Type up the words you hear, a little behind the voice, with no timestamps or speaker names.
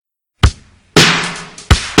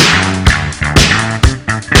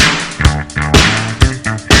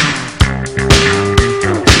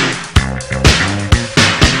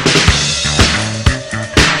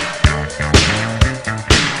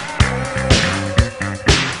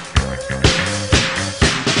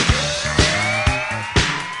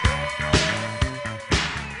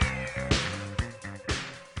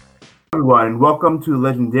everyone. Welcome to the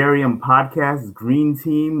Legendarium Podcast Green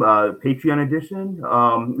Team Patreon edition.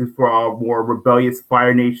 For our more rebellious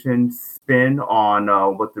Fire Nation spin on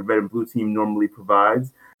what the Red and Blue team normally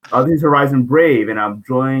provides. This is Horizon Brave, and I'm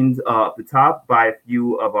joined at the top by a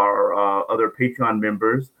few of our other Patreon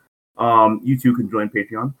members. You two can join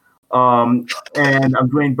Patreon. And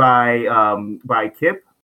I'm joined by Kip,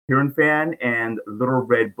 Kieran Fan, and Little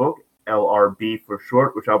Red Book. LRB for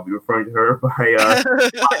short, which I'll be referring to her by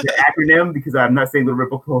the acronym because I'm not saying Little Red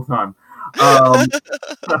Book the whole time.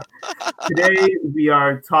 Today we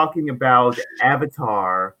are talking about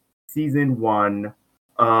Avatar Season 1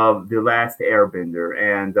 of The Last Airbender,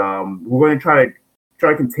 and we're going to try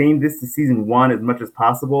to contain this to Season 1 as much as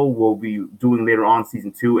possible. We'll be doing later on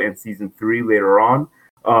Season 2 and Season 3 later on,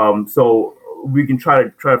 so we can try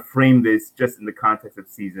to frame this just in the context of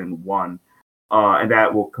Season 1. And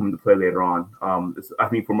that will come into play later on. I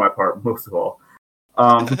think for my part, most of all.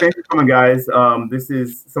 So thanks for coming, guys. This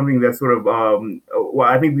is something that sort of, well,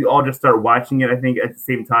 I think we all just started watching it. I think at the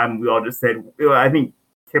same time, we all just said, I think,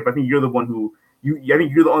 Kip, I think you're the one who, I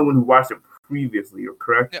think you're the only one who watched it previously,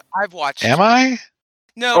 correct? No, I've watched. Am I?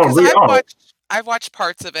 No, because I've watched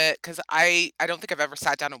parts of it because I don't think I've ever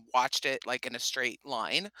sat down and watched it like in a straight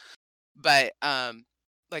line, but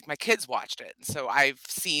like my kids watched it, and so I've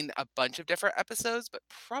seen a bunch of different episodes, but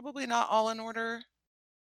probably not all in order.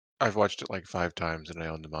 I've watched it like 5 times, and I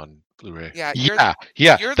own them on Blu-ray. Yeah,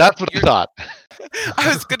 that's what I thought. I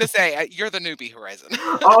was gonna say you're the newbie, Horizon.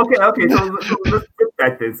 Okay. So let's flip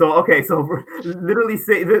that then. So literally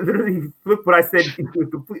flip what I said into the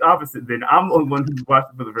complete opposite. Then I'm the only one who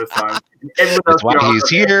watched it for the first time. That's why he's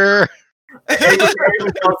here.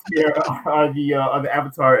 Everyone else here are the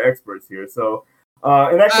Avatar experts here. So.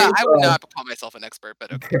 In that case, I would not call myself an expert,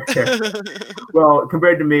 but okay. Well,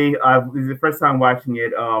 compared to me, this is the first time watching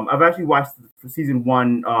it. I've actually watched Season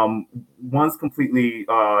 1 once completely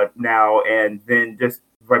now, and then just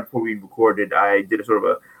right before we recorded, I did a sort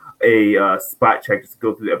of a spot check just to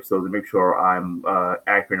go through the episodes and make sure I'm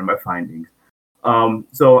accurate in my findings.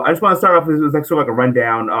 So I just want to start off with like sort of like a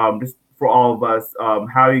rundown, just for all of us,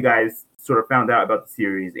 how you guys sort of found out about the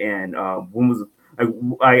series and when was I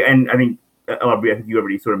think. LRB, I think you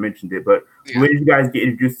already sort of mentioned it, but when did you guys get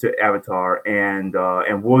introduced to Avatar, and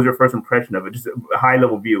what was your first impression of it? Just a high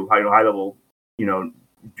level view, high level,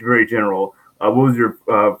 very general. What was your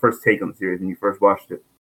first take on the series when you first watched it?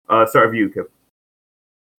 Start with you, Kip.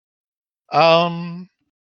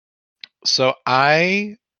 So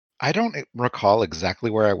I don't recall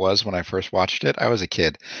exactly where I was when I first watched it. I was a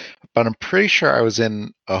kid, but I'm pretty sure I was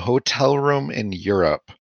in a hotel room in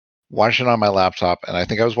Europe, watching it on my laptop, and I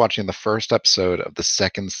think I was watching the first episode of the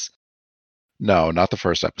second. No, not the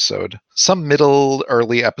first episode. Some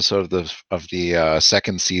early episode of the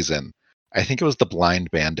second season. I think it was The Blind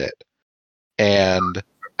Bandit, and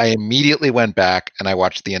I immediately went back and I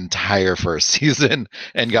watched the entire first season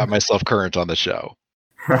and got myself current on the show.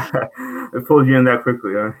 It pulled you in that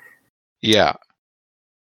quickly, huh? Yeah.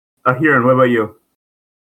 Kieran, what about you?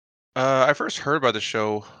 I first heard about the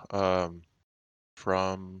show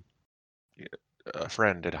from a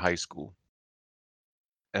friend at high school,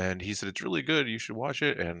 and he said it's really good, you should watch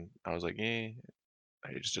it, and I was like, it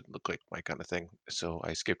just didn't look like my kind of thing, so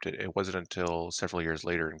I skipped it. It wasn't until several years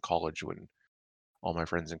later in college, when all my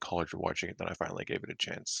friends in college were watching it, that I finally gave it a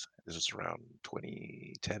chance. This was around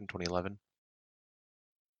 2010, 2011.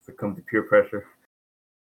 Succumb to peer pressure.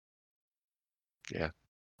 Yeah.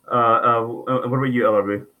 What about you,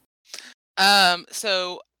 LRB?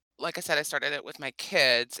 So like I said, I started it with my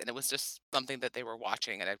kids, and it was just something that they were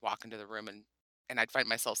watching, and I'd walk into the room and I'd find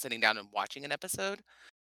myself sitting down and watching an episode,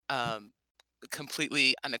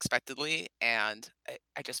 completely unexpectedly, and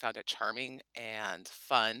I just found it charming and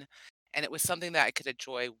fun, and it was something that I could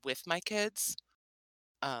enjoy with my kids,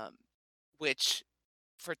 which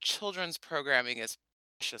for children's programming is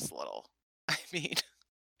precious little. I mean,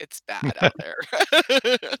 it's bad out there.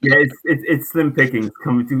 Yeah, it's slim pickings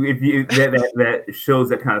coming to that shows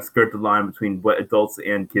that kind of skirt the line between what adults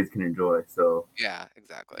and kids can enjoy. So yeah,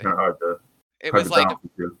 exactly. Kind of hard to. It was like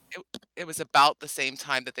it was about the same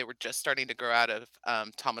time that they were just starting to grow out of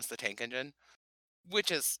Thomas the Tank Engine, which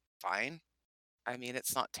is fine. I mean,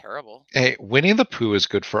 it's not terrible. Hey, Winnie the Pooh is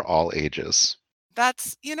good for all ages.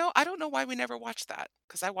 That's I don't know why we never watched that,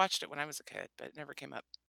 because I watched it when I was a kid, but it never came up.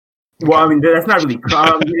 Well, I mean, that's not really.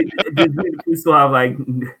 We still have like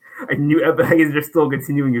new. I guess they're still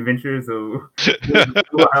continuing adventures. So I'm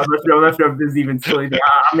not sure if this is even still. I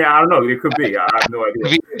mean, I don't know. It could be. I have no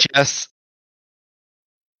idea. VHS.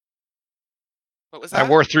 What was that?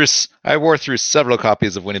 I wore through several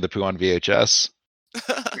copies of Winnie the Pooh on VHS.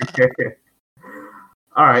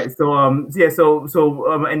 All right.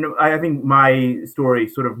 And I think my story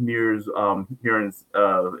sort of mirrors Huron's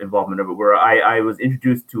involvement of it, where I was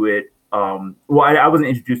introduced to it. Well, I wasn't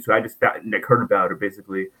introduced to it. I just heard about it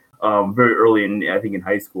basically very early in, I think, in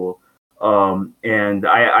high school. And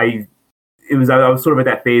I was sort of at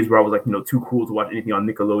that phase where I was like, too cool to watch anything on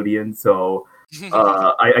Nickelodeon. So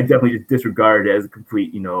I definitely just disregarded it as a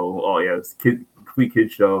complete, oh yeah, it's complete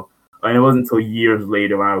kid show. And it wasn't until years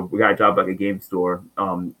later when I got a job at a game store,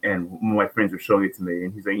 and one of my friends were showing it to me,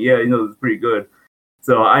 and he's like, "Yeah, it's pretty good."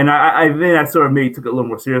 So, and I then I sort of maybe took it a little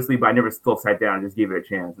more seriously, but I never still sat down and just gave it a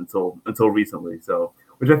chance until recently. So,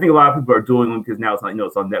 which I think a lot of people are doing because now it's on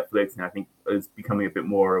it's on Netflix, and I think it's becoming a bit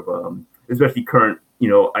more of especially current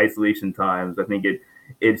isolation times. I think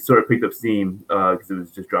it sort of picked up steam because it was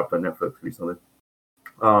just dropped on Netflix recently.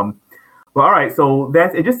 But all right, so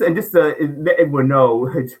that's it. Just to let everyone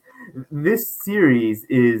know, this series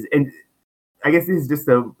is, and I guess this is just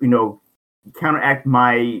to counteract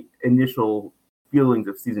my initial feelings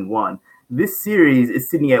of season one. This series is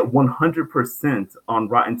sitting at 100% on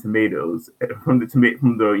Rotten Tomatoes from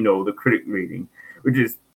the critic rating, which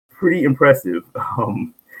is pretty impressive.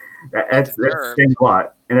 That's saying a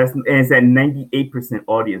lot, and it's at 98%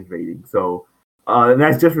 audience rating. So and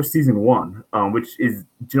that's just for season one, which is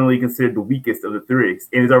generally considered the weakest of the three,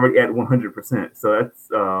 and is already at 100%. So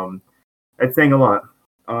that's saying a lot.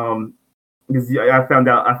 Because I found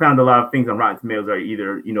a lot of things on Rotten Tomatoes are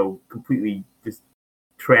either completely just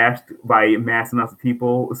trashed by mass amounts of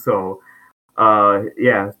people. So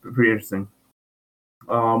yeah, it's pretty interesting.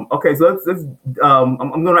 Okay, so let's I'm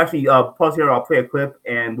going to actually pause here. I'll play a clip,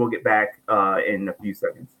 and we'll get back in a few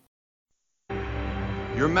seconds.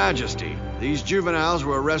 Your Majesty, these juveniles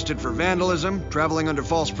were arrested for vandalism, traveling under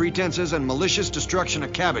false pretenses, and malicious destruction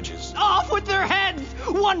of cabbages. Off with their heads!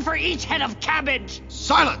 One for each head of cabbage!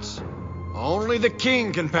 Silence! Only the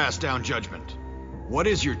king can pass down judgment. What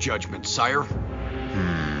is your judgment, sire?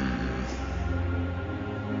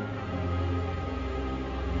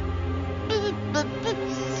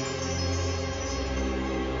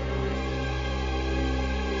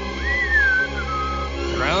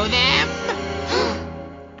 Throw them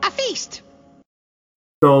a feast.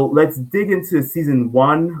 So let's dig into season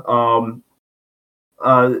one.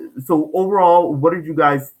 So overall, what did you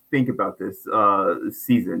guys think about this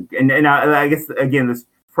season? And I guess again, let's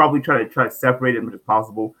probably try to separate it as much as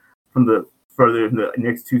possible from the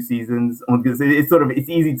next two seasons, because it's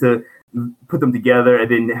easy to put them together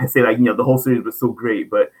and then say like the whole series was so great,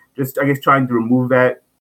 but just I guess trying to remove that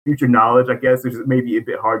future knowledge, I guess, which is maybe a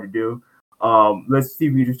bit hard to do. Let's see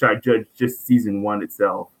if we just try to judge just season one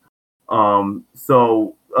itself.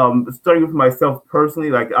 So starting with myself personally,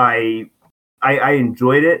 like I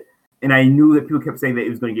enjoyed it, and I knew that people kept saying that it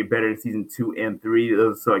was going to get better in season 2 and 3.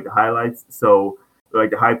 Those are like the highlights, so like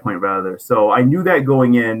the high point rather. So I knew that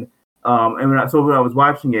going in, and when I was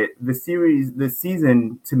watching it, the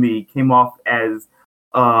season to me came off as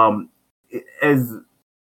the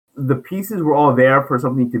pieces were all there for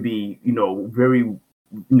something to be very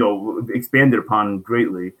expanded upon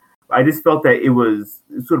greatly. I just felt that it was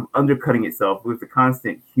sort of undercutting itself with the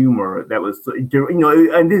constant humor that was,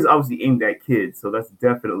 and this is obviously aimed at kids, so that's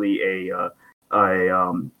definitely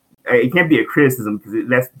it can't be a criticism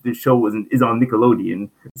because the show is on Nickelodeon,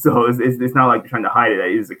 so it's not like trying to hide it that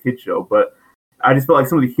it is a kid show. But I just felt like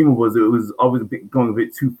some of the humor was always going a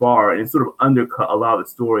bit too far, and it sort of undercut a lot of the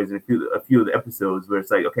stories and a few of the episodes where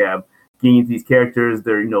it's like, okay, I'm getting into these characters,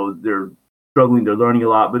 they're struggling, they're learning a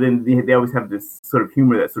lot, but then they always have this sort of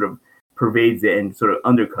humor that sort of pervades it and sort of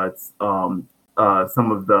undercuts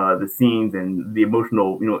some of the scenes and the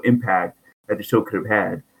emotional impact that the show could have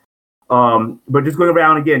had. But just going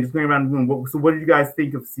around, so what did you guys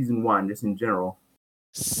think of season one, just in general?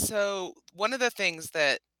 So one of the things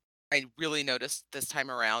that I really noticed this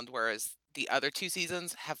time around, whereas the other two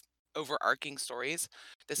seasons have overarching stories,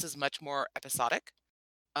 this is much more episodic.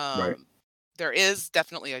 Right. There is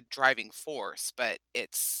definitely a driving force, but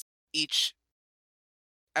each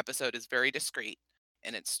episode is very discreet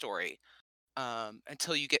in its story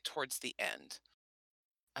until you get towards the end.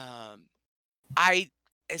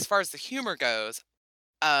 As far as the humor goes,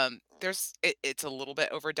 it's a little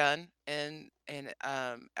bit overdone in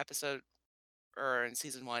episode or in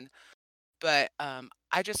season one, but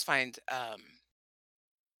I just find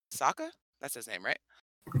Sokka, that's his name, right?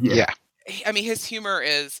 Yeah. I mean, his humor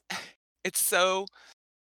is it's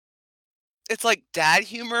like dad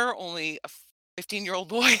humor, only a 15-year-old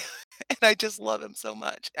boy, and I just love him so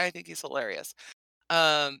much. I think he's hilarious.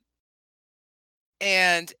 And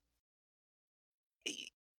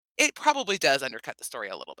it probably does undercut the story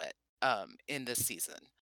a little bit in this season,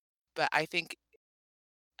 but I think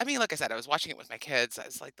I mean, like I said, I was watching it with my kids. I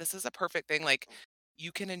was like, this is a perfect thing. Like,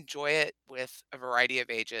 you can enjoy it with a variety of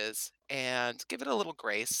ages and give it a little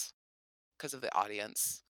grace because of the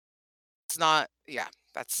audience. It's not, yeah,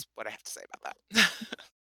 that's what I have to say about that.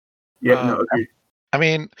 Yeah, no, agreed. I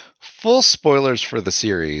mean, full spoilers for the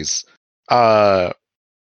series. Not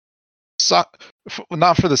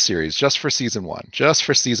for the series, just for season 1. Just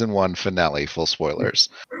for season 1 finale, full spoilers.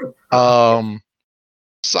 Sokka's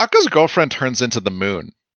girlfriend turns into the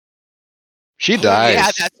moon. She dies.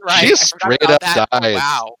 Yeah, that's right. She straight up that. dies. Oh,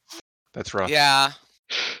 wow. That's rough. Yeah.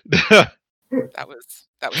 That was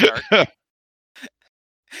dark.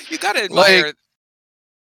 You gotta admire.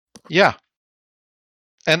 Yeah.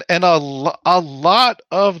 And a lot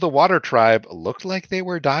of the Water Tribe looked like they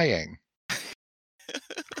were dying.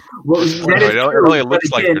 Well, that is it true, only but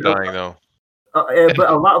looks like they're again, dying, though. But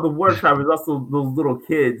a lot of the Water Tribe is also those little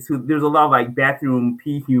kids who there's a lot of like bathroom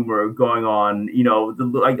pee humor going on. You know,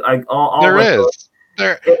 all there like is.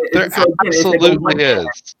 There so again, absolutely like is.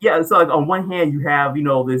 Yeah, so like on one hand you have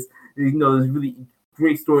this really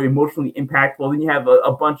great story, emotionally impactful. Then you have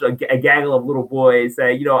a bunch of a gaggle of little boys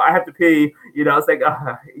say, I have to pee. It's like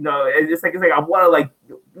it's like I want to like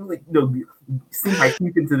really sink my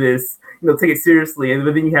teeth into this. Take it seriously.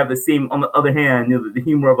 But then you have the same on the other hand, the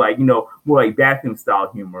humor of like more like bathroom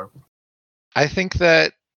style humor. I think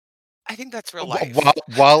that's real life.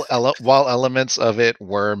 While elements of it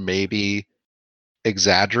were maybe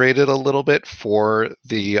exaggerated a little bit for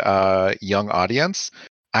the young audience,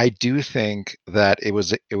 I do think that it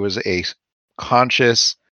was a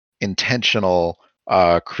conscious, intentional,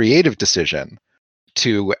 creative decision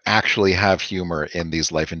to actually have humor in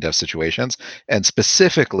these life and death situations, and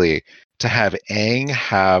specifically to have Aang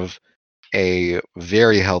have a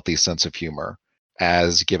very healthy sense of humor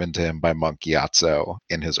as given to him by Monk Gyatso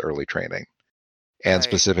in his early training, and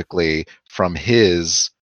specifically from his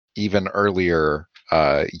even earlier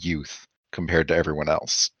youth compared to everyone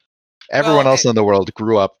else. Everyone else in the world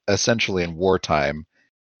grew up essentially in wartime.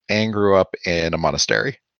 Aang grew up in a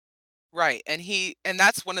monastery. Right, and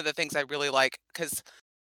that's one of the things I really like, because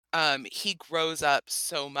he grows up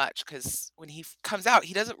so much, because when he comes out,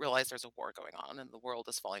 he doesn't realize there's a war going on and the world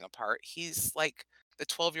is falling apart. He's like the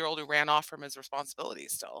 12-year-old who ran off from his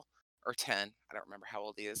responsibilities still, or 10. I don't remember how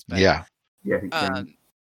old he is, but yeah,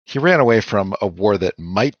 he ran away from a war that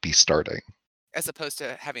might be starting, as opposed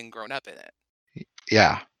to having grown up in it.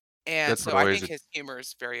 Yeah. And so I think his humor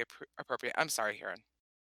is very appropriate. I'm sorry,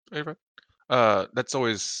 Huron. That's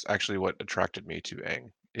always actually what attracted me to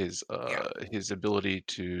Aang, is his ability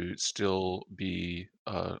to still be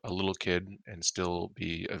a little kid and still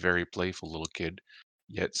be a very playful little kid,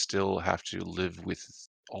 yet still have to live with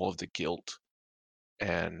all of the guilt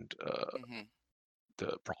and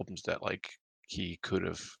the problems that he could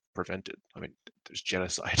have prevented. I mean, there's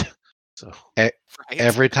genocide. So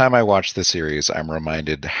every time I watch the series, I'm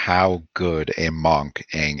reminded how good a monk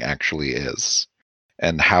Aang actually is,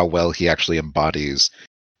 and how well he actually embodies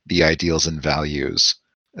the ideals and values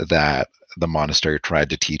that the monastery tried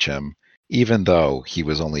to teach him, even though he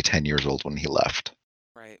was only 10 years old when he left.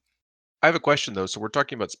 Right. I have a question, though. So we're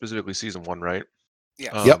talking about specifically season 1, right?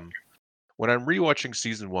 Yeah. Yep. When I'm rewatching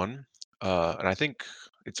season 1, and I think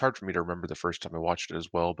it's hard for me to remember the first time I watched it as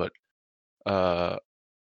well, but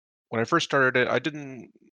when I first started it, I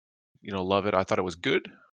didn't, love it. I thought it was good,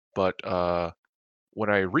 but when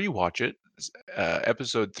I rewatch it,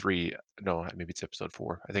 episode 3, no, maybe it's episode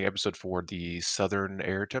 4. I think episode 4, the Southern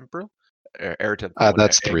Air Temple.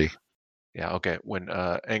 That's 3. Yeah, okay. When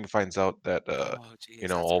Aang finds out that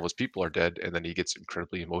all of his people are dead, and then he gets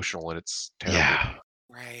incredibly emotional, and it's terrible. Yeah.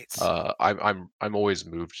 Right. I'm always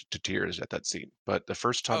moved to tears at that scene. But the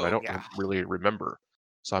first time, I don't really remember.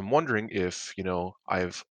 So I'm wondering if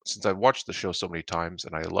since I've watched the show so many times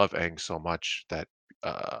and I love Aang so much that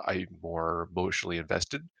I'm more emotionally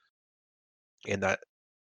invested in that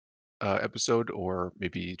episode, or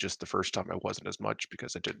maybe just the first time I wasn't as much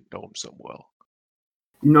because I didn't know him so well.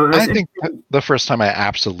 I think the first time I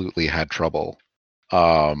absolutely had trouble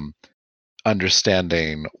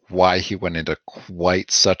understanding why he went into quite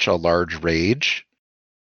such a large rage,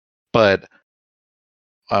 but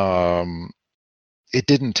it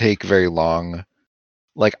didn't take very long.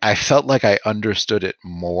 Like, I felt like I understood it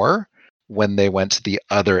more when they went to the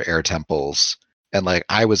other air temples, and like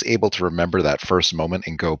I was able to remember that first moment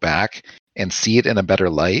and go back and see it in a better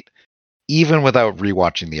light, even without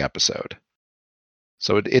rewatching the episode.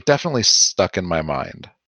 So it definitely stuck in my mind.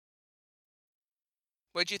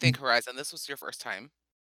 What did you think, Horizon? This was your first time.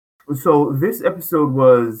 So this episode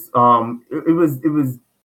was it was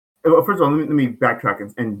first of all, let me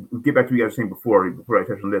backtrack and get back to what you guys were saying before I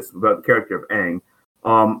touch on this about the character of Aang.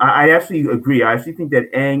 I actually agree. I actually think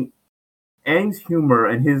that Aang's humor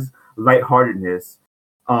and his lightheartedness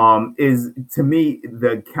is, to me,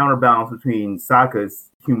 the counterbalance between Sokka's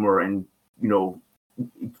humor and, you know,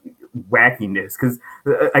 wackiness. Because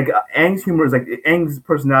like Aang's humor is like Aang's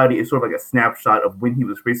personality is sort of like a snapshot of when he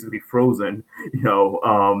was basically frozen, you know.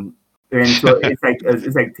 And so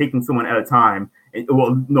it's like taking someone at a time. And,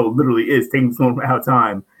 well, no, literally is taking someone at a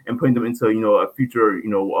time and putting them into, you know, a future,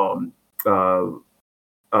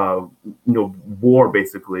 war,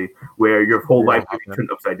 basically, where your whole life can be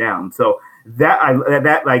turned upside down. So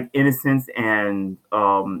that like innocence and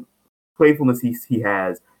playfulness he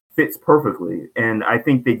has fits perfectly, and I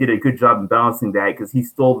think they did a good job in balancing that, because he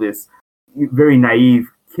stole this very naive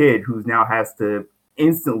kid who now has to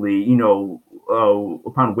instantly,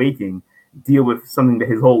 upon waking, deal with something that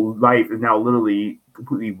his whole life is now literally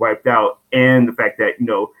completely wiped out, and the fact that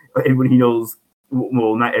everyone he knows,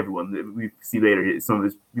 well, not everyone, we see later some of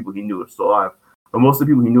his people he knew are still alive, but most of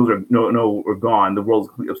the people he knows are gone. The world's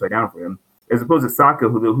completely upside down for him, as opposed to Sokka,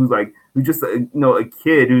 who's just a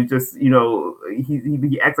kid who's just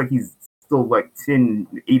he acts like he's still like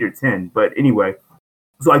 8 or 10. But anyway,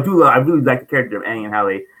 so I really like the character of Aang and how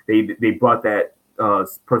they brought that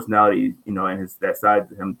personality, and that side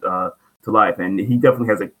to him to life, and he definitely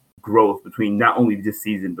has a growth between not only this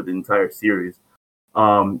season but the entire series.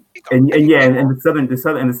 And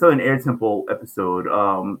the Southern Air Temple episode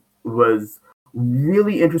was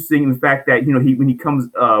really interesting in the fact that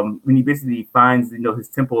when he basically finds his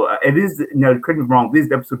temple. It is, correct me if I'm wrong, this is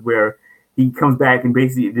the episode where he comes back and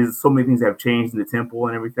basically there's so many things that have changed in the temple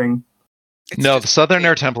and everything. No, the Southern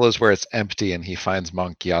Air Temple is where it's empty and he finds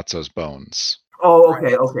Monk Gyatso's bones. Oh,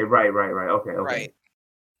 okay, right, okay. Right.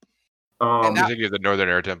 I'm thinking of the Northern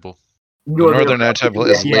Air Temple. The Northern Air Temple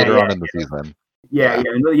is later on in the season. Yeah.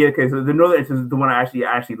 Okay. So the Northern is the one I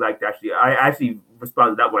actually liked. I actually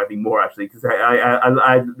responded to that one, I think, more actually, because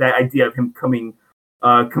I that idea of him coming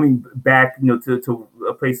back, to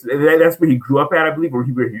a place that's where he grew up at, I believe, or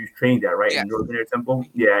where he was trained at, right? Yes. In the Northern Air Temple.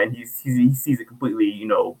 Yeah, and he sees it completely,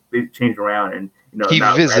 they've changed around, and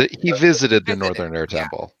he visited the Northern Air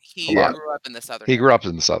Temple. He grew up in the Southern. He grew up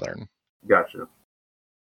in the Southern. Gotcha.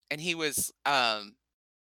 And he was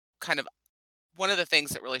kind of one of the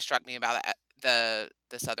things that really struck me about the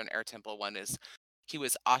Southern Air Temple one is he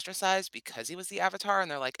was ostracized because he was the Avatar,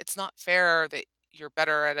 and they're like, it's not fair that you're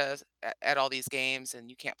better at all these games and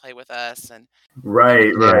you can't play with us. And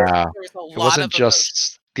right. Yeah. It wasn't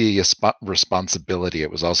just the responsibility;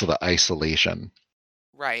 it was also the isolation.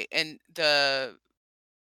 Right, and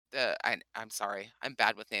I'm sorry, I'm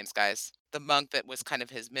bad with names, guys. The monk that was kind of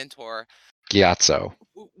his mentor, Gyatso,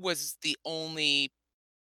 was the only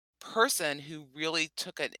person who really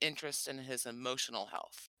took an interest in his emotional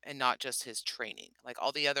health and not just his training. Like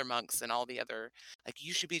all the other monks and all the other, like,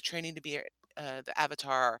 you should be training to be the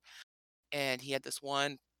Avatar, and he had this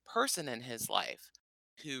one person in his life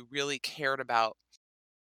who really cared about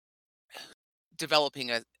developing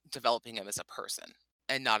him as a person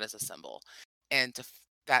and not as a symbol. And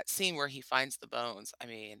that scene where he finds the bones,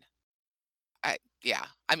 I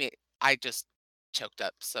just choked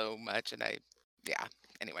up so much, and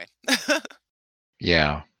anyway.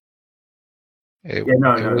 Yeah. It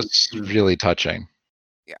was really touching.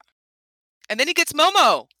 Yeah. And then he gets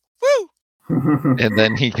Momo. Woo! And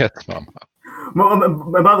then he gets Momo.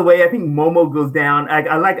 By the way, I think Momo goes down.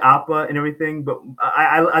 I like Appa and everything, but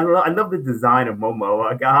I love the design of Momo.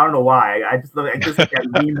 Like, I don't know why. I just love it. I just like that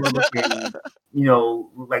lemur looking,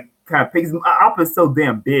 like kind of pigs. Appa is so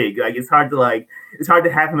damn big. Like it's hard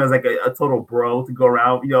to have him as like a total bro to go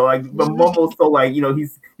around. But Momo's so like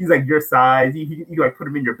he's like your size. You like put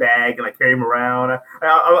him in your bag and like carry him around.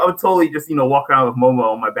 I would totally just walk around with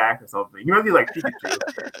Momo on my back or something. He might be like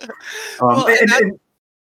Pikachu. Oh,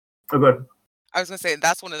 good. I was going to say,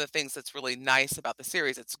 that's one of the things that's really nice about the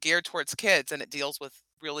series. It's geared towards kids, and it deals with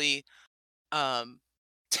really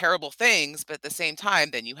terrible things, but at the same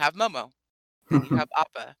time, then you have Momo, and you have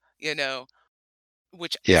Appa,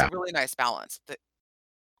 which is a really nice balance that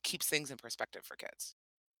keeps things in perspective for kids.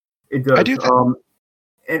 It does. I do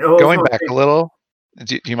going back a little,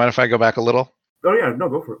 do you mind if I go back a little? Oh, yeah. No,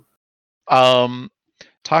 go for it.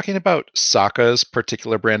 Talking about Sokka's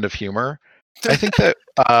particular brand of humor, I think that...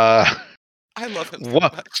 I love him so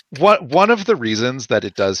much. One of the reasons that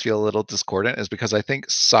it does feel a little discordant is because I think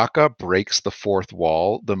Sokka breaks the fourth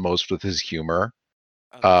wall the most with his humor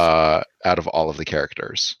out of all of the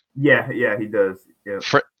characters. Yeah, he does. Yeah.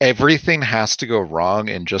 For everything has to go wrong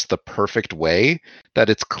in just the perfect way that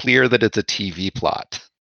it's clear that it's a TV plot.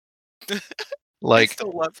 Like, I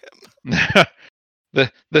still love him.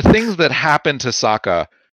 The things that happen to Sokka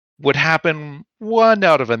would happen 1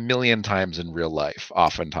 out of a million times in real life,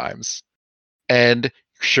 oftentimes. And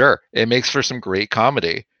sure, it makes for some great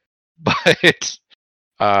comedy, but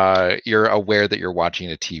you're aware that you're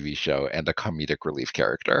watching a TV show and a comedic relief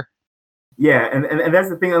character. Yeah, and that's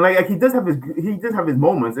the thing. And like he does have his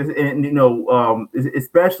moments, and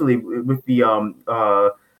especially with the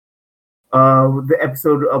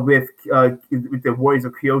episode with the Warriors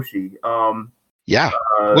of Kyoshi. Yeah,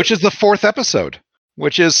 which is the 4th episode,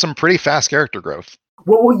 which is some pretty fast character growth.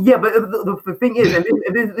 Well, yeah, but the thing is, and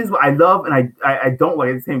this is what I love and I don't like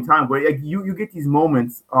at the same time, where like you get these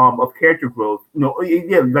moments of character growth.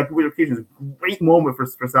 Yeah, like the Education is a great moment for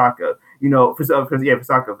Sokka. For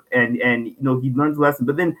Sokka, and he learns a lesson,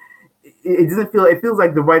 but then it doesn't feel. It feels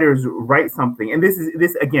like the writers write something, and this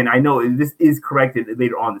again. I know this is corrected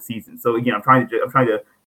later on in the season. So again, I'm trying to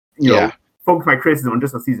focus my criticism on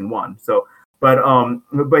just on season 1. So. But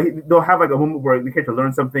they'll have like a moment where the character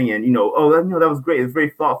learns something, and that was great. It's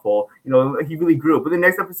very thoughtful. He really grew. But the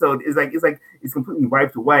next episode is it's completely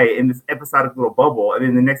wiped away in this episodic little bubble. And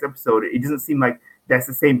then the next episode, it doesn't seem like that's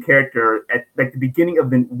the same character at like the beginning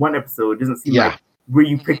of the one episode. It doesn't seem like where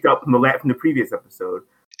you picked up from the previous episode.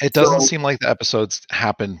 It doesn't seem like the episodes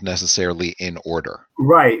happened necessarily in order.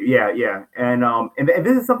 Right. Yeah. And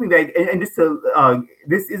this is something that and just to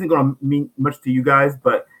this isn't going to mean much to you guys,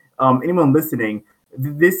 but. Anyone listening,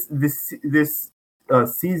 this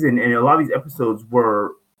season and a lot of these episodes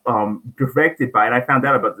were directed by, and I found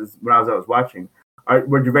out about this when I was watching,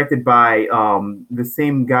 were directed by the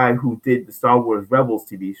same guy who did the Star Wars Rebels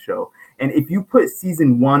TV show. And if you put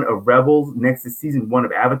season 1 of Rebels next to season 1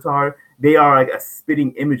 of Avatar, they are like a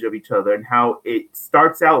spitting image of each other, and how it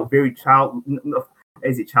starts out very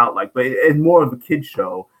childlike, but it's more of a kid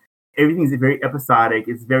show. Everything's very episodic.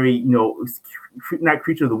 It's very, not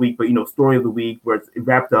creature of the week, but story of the week, where it's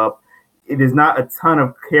wrapped up. It is not a ton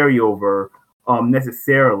of carryover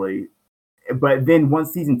necessarily, but then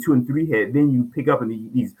once season 2 and 3 hit, then you pick up in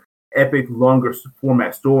these epic, longer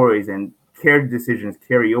format stories, and character decisions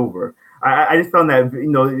carry over. I just found that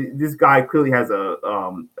this guy clearly has a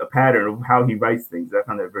pattern of how he writes things. I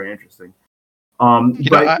found that very interesting.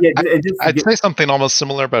 I'd say something almost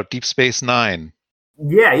similar about Deep Space Nine.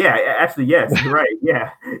 Yeah, actually, yes, you're right. Yeah,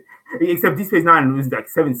 except Deep Space Nine was like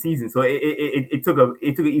 7 seasons, so it took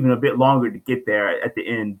even a bit longer to get there at the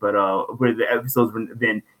end. But where the episodes were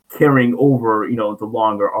then carrying over, the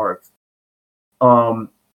longer arcs.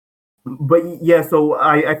 But yeah, so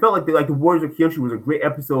I felt like the Warriors of Kyoshi was a great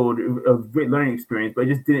episode, a great learning experience, but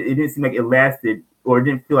it didn't seem like it lasted, or it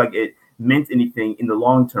didn't feel like it meant anything in the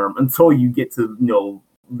long term until you get to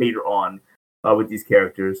later on with these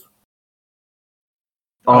characters.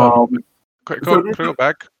 Can I go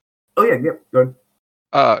back? Oh yeah, go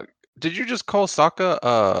ahead. Did you just call Sokka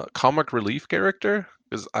a comic relief character?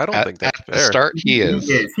 Because I don't think that's fair. At the start, he is.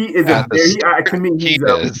 He is to me, he's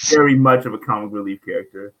very much of a comic relief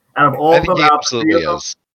character. Out of all of them, he absolutely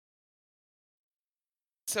is.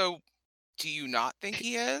 So, do you not think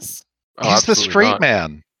he is? He's the straight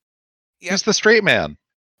man. Yep. He's the straight man.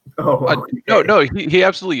 No, he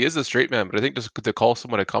absolutely is a straight man, but I think just to call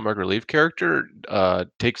someone a comic relief character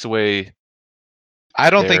takes away. I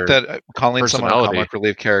don't think that calling someone a comic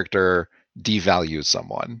relief character devalues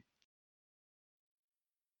someone.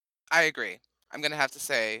 I agree. I'm gonna have to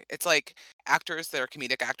say it's like actors that are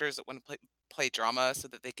comedic actors that want to play drama so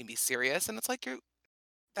that they can be serious, and it's like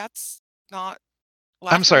that's not.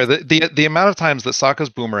 I'm sorry. The amount of times that Sokka's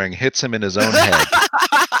boomerang hits him in his own head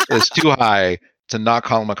is too high to not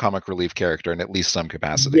call him a comic relief character in at least some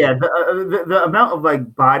capacity. Yeah, the amount of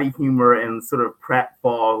like body humor and sort of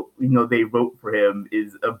pratfall they wrote for him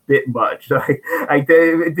is a bit much. Like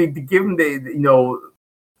they give him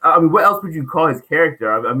I mean, what else would you call his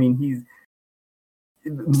character? I mean, he's.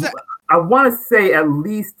 I want to say at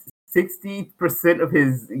least 60% of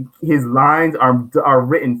his lines are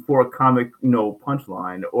written for a comic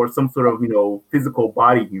punchline or some sort of physical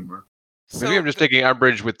body humor. Maybe I'm just taking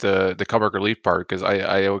umbrage with the comic relief part because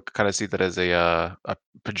I kind of see that as a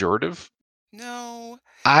pejorative. No,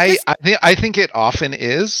 I think it often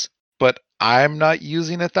is, but I'm not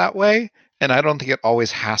using it that way, and I don't think it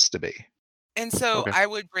always has to be. And so I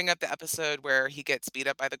would bring up the episode where he gets beat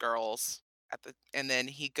up by the girls and then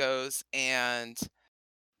he goes and.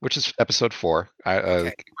 Which is episode 4,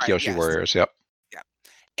 Kyoshi Warriors. Yep. Yeah,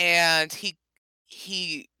 and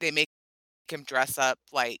they make him dress up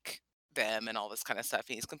like them and all this kind of stuff,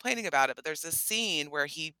 and he's complaining about it. But there's this scene where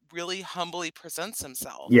he really humbly presents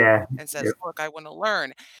himself, and says, "Look, I want to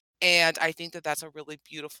learn," and I think that that's a really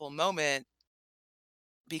beautiful moment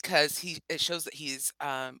because it shows that he's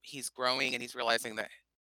growing and he's realizing that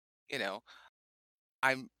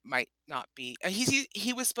I might not be.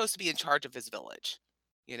 He was supposed to be in charge of his village.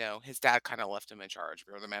 You know, his dad kind of left him in charge.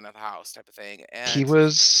 You're the man of the house type of thing. He And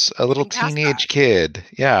was a little moving past that. teenage kid.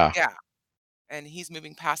 Yeah. Yeah. And he's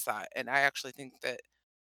moving past that. And I actually think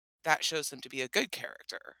that shows him to be a good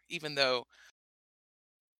character, even though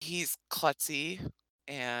he's klutzy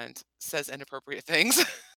and says inappropriate things.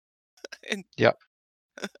 And Yep.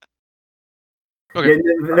 Okay.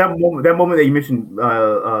 Yeah, that moment that you mentioned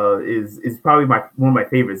is probably one of my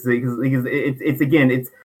favorites because it's again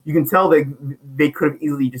you can tell that they could have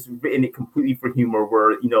easily just written it completely for humor,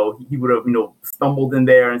 where he would have stumbled in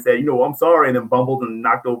there and said I'm sorry, and then bumbled and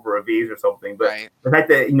knocked over a vase or something. But right. the fact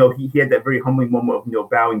that he had that very humbling moment of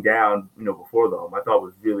bowing down before them, I thought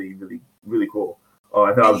was really really really cool.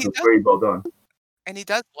 I thought it was very well done. And he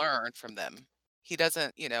does learn from them. He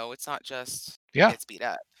doesn't, it's not just he Yeah. gets beat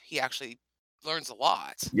up. He actually learns a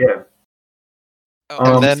lot. Yeah.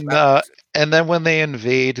 Oh, and then when they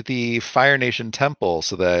invade the Fire Nation temple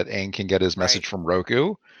so that Aang can get his message from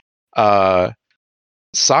Roku, Sokka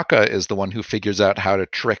is the one who figures out how to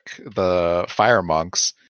trick the fire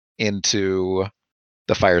monks into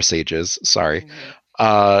the fire sages,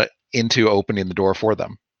 into opening the door for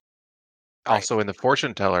them. Also, in the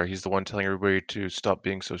fortune teller, he's the one telling everybody to stop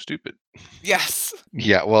being so stupid. Yes.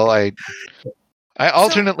 Yeah, well, I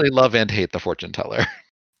alternately love and hate the fortune teller.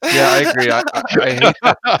 Yeah, I agree. I hate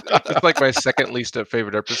that. It's like my second least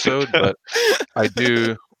favorite episode, but I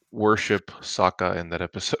do worship Sokka in that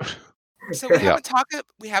episode. So we haven't talked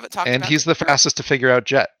and about he's the fastest to figure out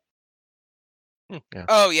Jet. Yeah.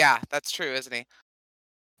 Oh yeah, that's true, isn't he?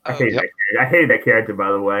 I hated that character,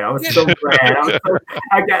 by the way. I was so glad.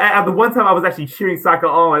 The one time I was actually cheering Sokka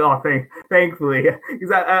on, thankfully, because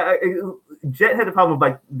Jet had the problem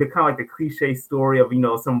of the kind of the cliche story of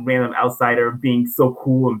some random outsider being so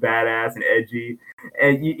cool and badass and edgy,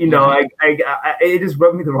 and it just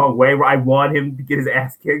rubbed me the wrong way. Where I want him to get his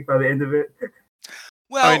ass kicked by the end of it.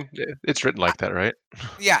 Well, I mean, it's written like that, right?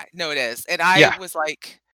 Yeah, no, it is, and I was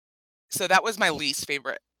like, so that was my least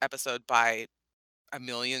favorite episode by a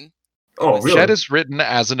million. Oh, really? Jet is written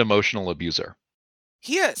as an emotional abuser.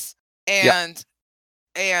 He is, and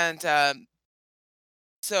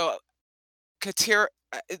so Katira.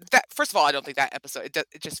 That first of all, I don't think that episode.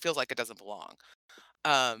 It just feels like it doesn't belong.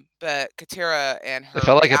 But Katira and her. It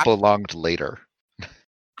felt like it belonged later.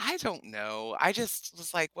 I don't know. I just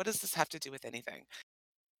was like, what does this have to do with anything?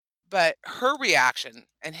 But her reaction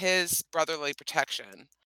and his brotherly protection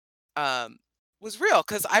was real,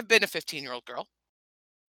 because I've been a 15-year-old girl.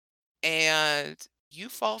 And you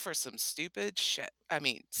fall for some stupid shit. I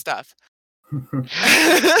mean, stuff. When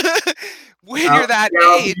you're that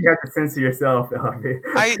age. You have to censor yourself.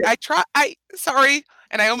 I try. Sorry.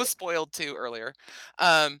 And I almost spoiled too earlier.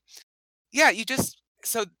 So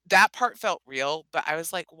that part felt real, but I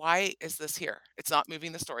was like, why is this here? It's not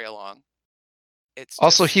moving the story along.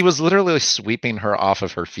 Also, he was literally sweeping her off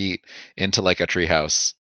of her feet into a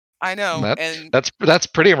treehouse. I know. That's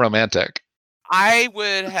pretty romantic. I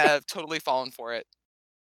would have totally fallen for it.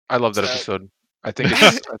 I love that episode. I think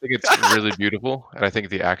it's really beautiful, and I think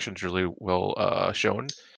the action's really well shown.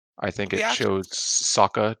 I think it shows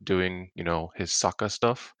Sokka doing his Sokka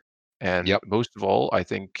stuff, and most of all, I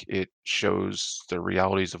think it shows the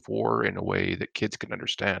realities of war in a way that kids can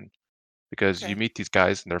understand. Because you meet these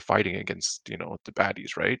guys and they're fighting against the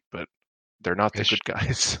baddies, right? But they're not the good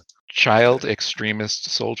guys. Child extremist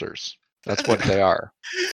soldiers. That's what they are.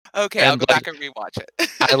 Okay, I'll go back and rewatch it.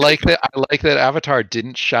 I like that Avatar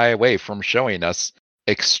didn't shy away from showing us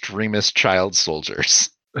extremist child soldiers.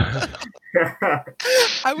 I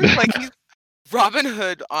was like, he's Robin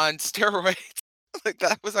Hood on steroids.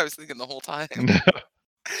 That was what I was thinking the whole time.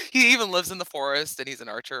 He even lives in the forest and he's an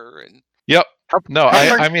archer. And yep. No,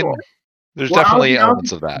 I mean, there's definitely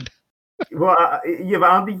elements of that. Well, but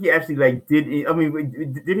I don't think he actually did. I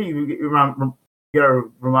mean, did he remind me? I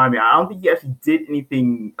don't think he actually did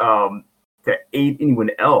anything to aid anyone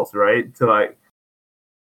else, right?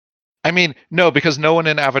 I mean, no, because no one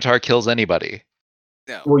in Avatar kills anybody.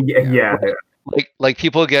 No. Well, yeah. Like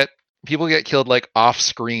people get killed off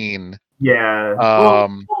screen. Yeah.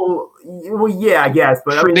 Well, yeah, I guess,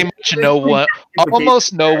 but pretty much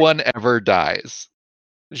almost no one ever dies.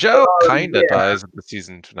 Zhao kind of dies at the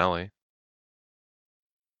season finale.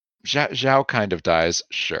 Zhao kind of dies,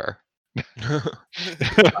 sure. So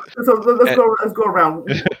let's go around.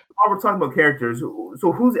 While we're talking about characters,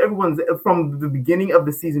 so who's everyone's from the beginning of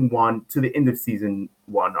the season 1 to the end of season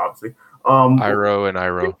 1, obviously. Iroh and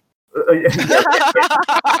Iroh. I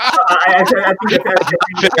think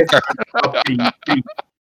that's pretty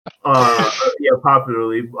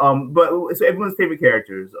popularly. But so everyone's favorite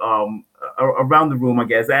characters. around the room, I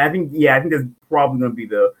guess. I think that's probably going to be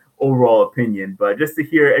the overall opinion. But just to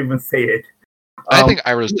hear everyone say it, I think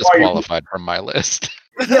Iroh's disqualified from my list.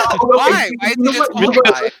 Yeah, Why? Why is he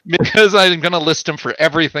disqualified? Because I'm going to list him for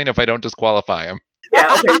everything if I don't disqualify him.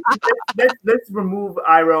 Yeah, okay. let's remove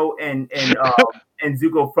Iroh and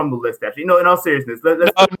Zuko from the list. Actually, no. In all seriousness,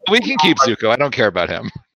 we can keep Zuko. I don't care about him.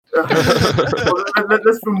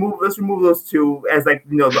 Let's remove those two as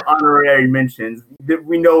the honorary mentions.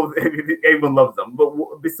 We know everyone loves them, but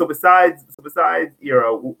so besides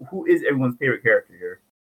Iroh, who is everyone's favorite character here?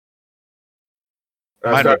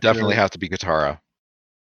 Mine would definitely have to be Katara.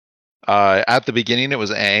 At the beginning, it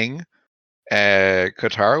was Aang.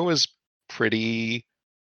 Katara was pretty.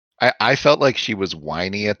 I felt like she was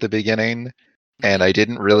whiny at the beginning, and I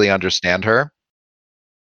didn't really understand her.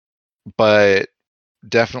 But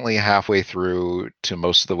definitely halfway through to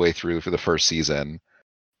most of the way through for the first season,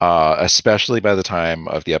 especially by the time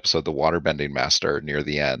of the episode The Waterbending Master near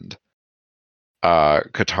the end,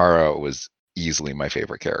 Katara was easily my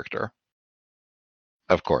favorite character.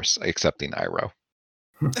 Of course, excepting Iroh.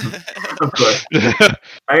 Of course. Like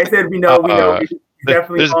I said, we know. He's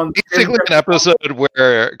definitely there's basically an episode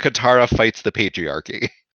where Katara fights the patriarchy.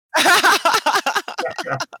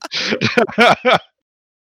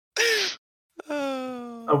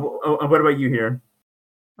 What about you here?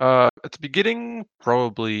 At the beginning,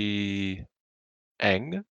 probably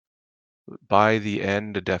Aang. By the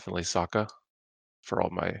end, definitely Sokka, for all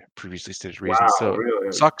my previously stated reasons. Wow, really?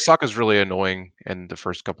 Sokka's really annoying in the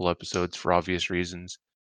first couple episodes for obvious reasons,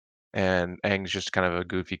 and Aang's just kind of a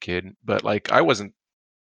goofy kid. But I wasn't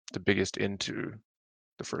the biggest into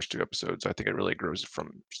the first 2 episodes. I think it really grows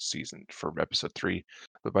from episode 3.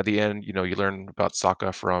 But by the end, you learn about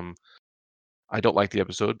Sokka from. I don't like the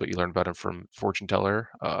episode, but you learn about him from Fortune Teller.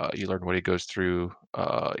 You learn what he goes through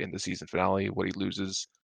in the season finale, what he loses,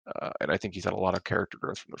 and I think he's had a lot of character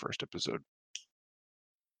growth from the first episode.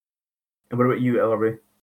 And what about you, Ellery?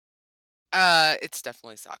 It's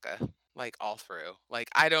definitely Sokka. All through.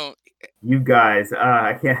 I don't. You guys,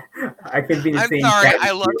 I can't be in the same. I'm sorry,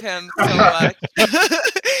 I love him so much.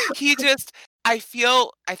 He just, I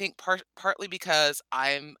think partly because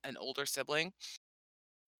I'm an older sibling.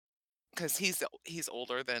 Because he's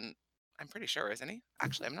older than, I'm pretty sure, isn't he?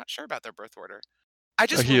 Actually, I'm not sure about their birth order.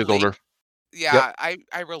 He is older. Yeah, yep.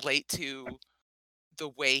 I relate to the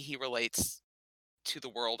way he relates to the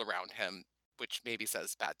world around him, which maybe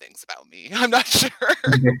says bad things about me. I'm not sure,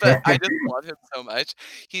 but I just love him so much.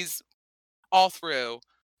 He's all through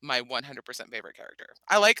my 100% favorite character.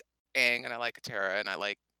 I like Aang and I like Katara and I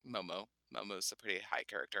like Momo. Momo's a pretty high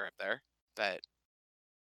character up there, but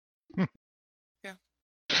yeah.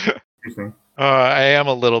 Interesting. I am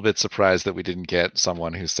a little bit surprised that we didn't get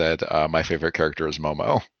someone who said my favorite character is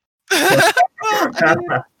Momo.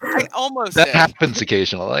 I almost that did. happens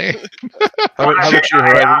occasionally. How about you,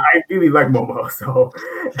 Horizon? I really like Momo, so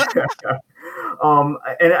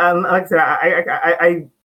and like I said, I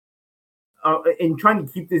in trying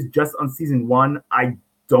to keep this just on season 1, I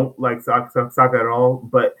don't like Sokka at all.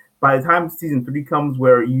 But by the time season 3 comes,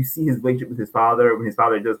 where you see his relationship with his father, when his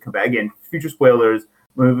father does come back again, future spoilers.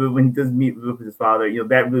 When he does meet with his father,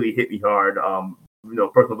 that really hit me hard. Personal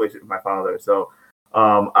relationship with my father. So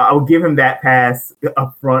I'll give him that pass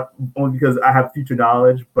up front only because I have future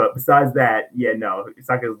knowledge. But besides that, yeah, no,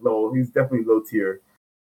 Sokka is low. He's definitely low tier.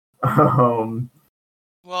 Well,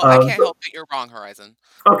 I can't help that you're wrong, Horizon.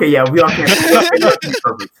 Okay, yeah, we all can't. Be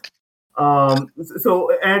perfect.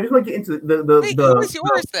 So, and I just want to get into Wait, who was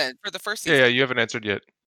yours then for the first season? Yeah, you haven't answered yet.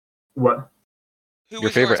 What? Who Your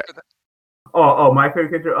was favorite? yours for the... Oh, my favorite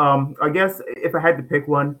character. I guess if I had to pick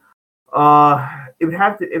one, it would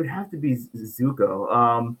have to be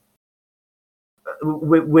Zuko.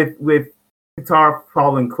 With Katara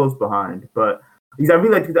following close behind, but because I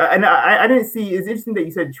really like, and I didn't see. It's interesting that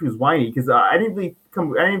you said she was whiny because I didn't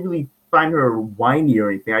really find her whiny or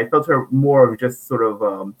anything. I felt her more of just sort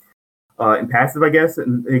of impassive, I guess,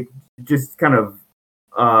 and it just kind of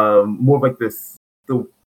more like the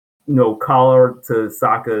collar to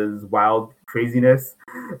Sokka's wild craziness.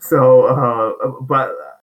 So, but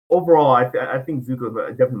overall, I think Zuko's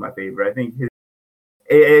definitely my favorite. I think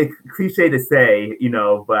it's cliche to say,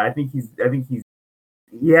 but I think he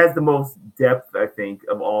has the most depth, I think,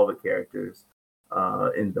 of all the characters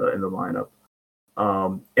in the lineup.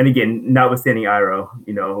 And again, notwithstanding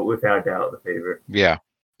Iroh, without a doubt, the favorite. Yeah.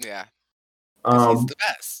 Yeah. He's the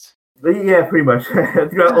best. Yeah, pretty much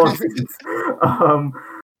throughout all seasons.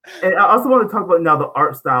 And I also want to talk about now the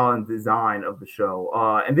art style and design of the show.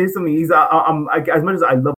 And there's something as much as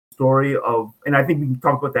I love the story of, and I think we can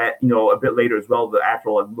talk about that, a bit later as well, the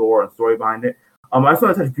actual lore and story behind it. I just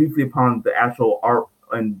want to touch briefly upon the actual art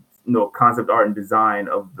and concept art and design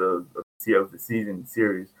of the season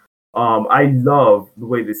series. I love the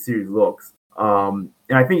way this series looks, and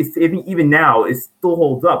I think even now it still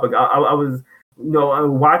holds up. Like I was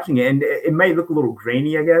watching it, and it may look a little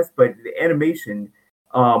grainy, I guess, but the animation,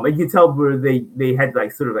 and you can tell where they had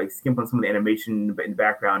like sort of like skimp on some of the animation in the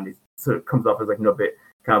background. It sort of comes off as like a bit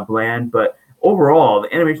kind of bland, but overall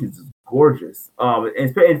the animation is gorgeous.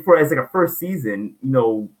 And for as like a first season,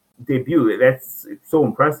 debut, that's so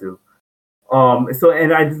impressive. So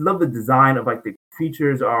and I just love the design of like the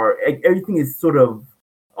creatures everything is sort of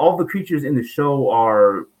all the creatures in the show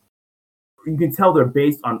are, you can tell they're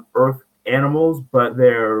based on Earth animals, but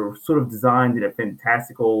they're sort of designed in a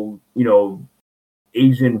fantastical,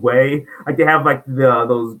 Asian way. Like they have like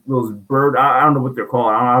those bird. I don't know what they're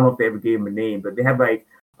called. I don't know if they ever gave them a name, but they have like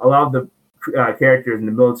a lot of the characters in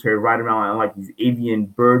the military ride around on like these avian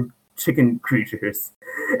bird chicken creatures,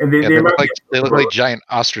 and they look like giant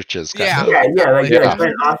ostriches.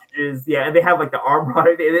 Giant ostriches. Yeah, and they have like the armor on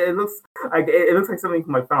it. It looks like something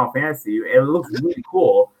from like Final Fantasy, and it looks really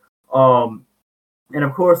cool. And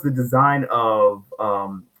of course, the design of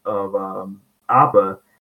Appa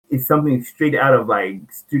is something straight out of like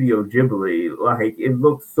Studio Ghibli. Like it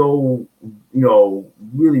looks so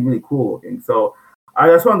really really cool looking. So I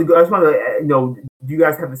just wanted to do you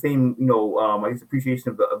guys have the same I guess appreciation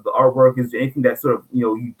of the artwork? Is there anything that sort of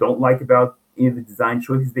you don't like about any of the design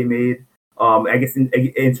choices they made? I guess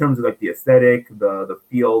in terms of like the aesthetic, the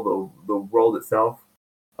feel, the world itself.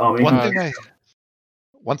 One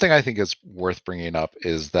thing I think is worth bringing up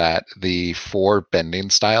is that the 4 bending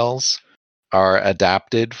styles are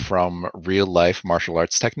adapted from real life martial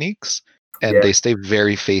arts techniques, and they stay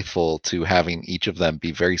very faithful to having each of them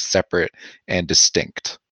be very separate and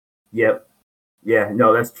distinct. Yep. Yeah,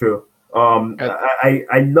 no, that's true.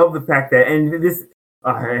 I love the fact that, and this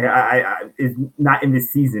is not in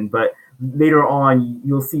this season, but later on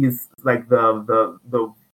you'll see is like the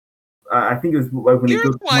I think it was like when you're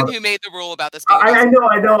the one who made the rule about this. I know,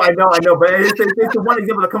 but it's the one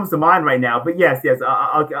example that comes to mind right now. But yes,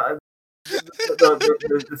 the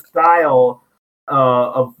style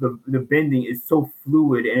of the bending is so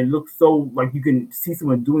fluid, and it looks so like you can see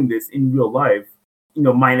someone doing this in real life.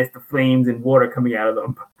 Minus the flames and water coming out of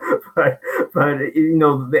them, but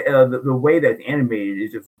the way that's animated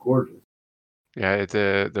is just gorgeous. Yeah,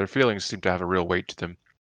 their feelings seem to have a real weight to them.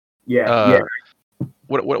 Yeah.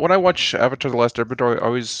 When I watch Avatar: The Last Airbender, I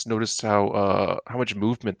always notice how much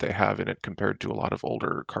movement they have in it compared to a lot of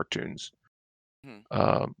older cartoons.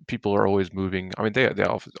 People are always moving. I mean, they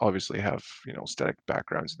obviously have static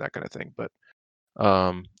backgrounds and that kind of thing. But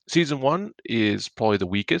season 1 is probably the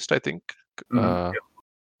weakest, I think.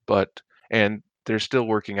 But they're still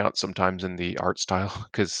working out sometimes in the art style,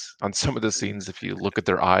 because on some of the scenes, if you look at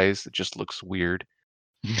their eyes, it just looks weird.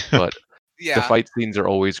 But the fight scenes are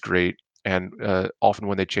always great. And often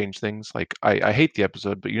when they change things, like I hate the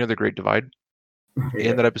episode, but The Great Divide.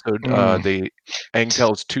 In that episode, Aang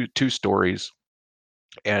tells two stories,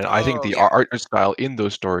 and I think the art style in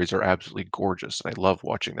those stories are absolutely gorgeous. And I love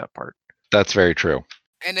watching that part. That's very true.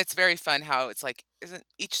 And it's very fun how it's like, isn't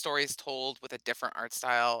each story is told with a different art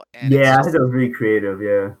style? And I think that was really creative.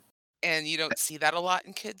 Yeah, and you don't see that a lot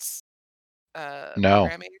in kids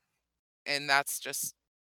programming, and that's just.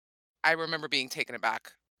 I remember being taken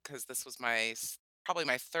aback, because this was probably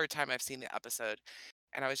my 3rd time I've seen the episode,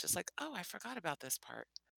 and I was just like, oh, I forgot about this part.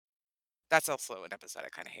 That's also an episode I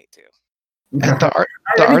kind of hate too. And the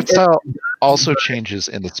art style also changes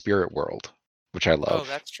in the spirit world, which I love. Oh,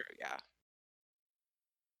 that's true. Yeah.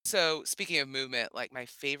 So speaking of movement, like my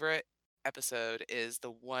favorite episode is the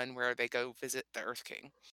one where they go visit the Earth King.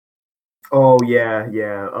 Oh yeah.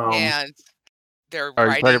 And they're Are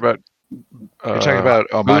you talking about? You're talking about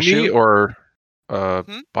Omashu or Ba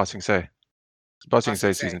Sing Se? Ba Sing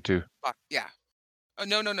Se season 2. Yeah. Oh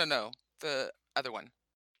no. The other one.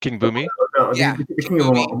 King Bumi. Yeah. The King of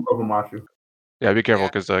Omashu. Yeah, be careful,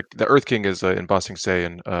 because the Earth King is in Ba Sing Se,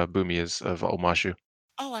 and Bumi is of Omashu.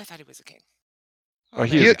 Oh, I thought he was a king. Oh,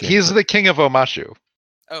 he's the king of Omashu.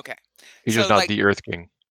 Okay. He's just not the Earth King.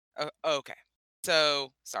 Okay.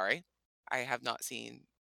 So, sorry. I have not seen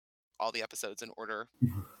all the episodes in order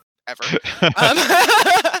ever.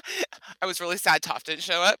 I was really sad Toph didn't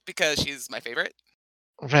show up, because she's my favorite.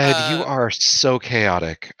 Red, you are so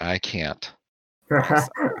chaotic. I can't.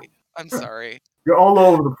 I'm sorry. You're all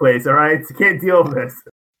over the place, all right? You can't deal with this.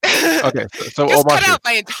 Okay, so just cut out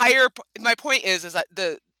my entire. My point is that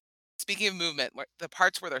speaking of movement, the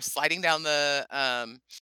parts where they're sliding down the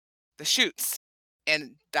chutes,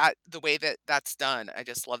 and the way that's done, I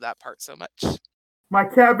just love that part so much. My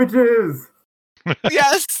cabbages.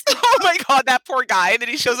 Yes. Oh my god, that poor guy. And then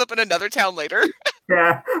he shows up in another town later.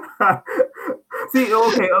 Yeah. See,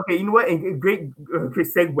 okay. You know what? Great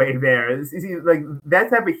segue there. See, like that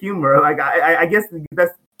type of humor. Like I guess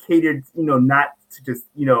that's catered, not to just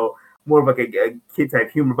more of like a kid type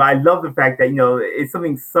humor. But I love the fact that it's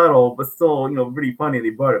something subtle but still really funny. They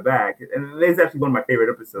brought it back, and it's actually one of my favorite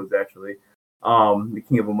episodes. Actually, the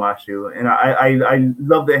King of Omashu, and I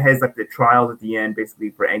love that it has like the trials at the end, basically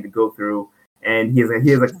for Aang to go through. And he has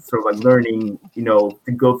like sort of like learning, to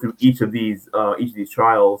go through each of these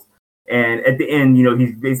trials. And at the end,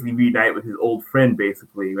 he's basically reunited with his old friend,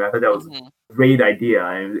 basically. I thought that was a great idea.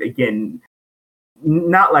 And again,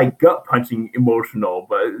 not like gut punching emotional,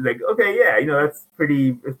 but like, okay, yeah, that's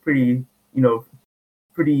pretty, pretty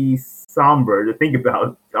somber to think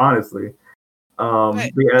about, honestly.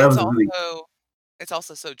 But yeah, that was really. It's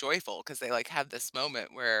also so joyful because they like have this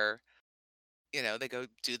moment where they go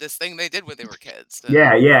do this thing they did when they were kids.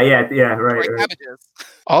 Yeah, right. Cabbages.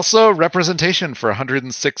 Also, representation for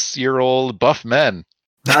 106-year-old buff men.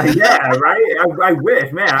 Yeah, right. I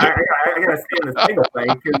wish, man. I gotta stay in the single thing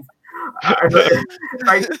because.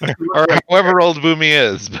 Or however old Boomy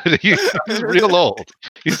is, but he's real old.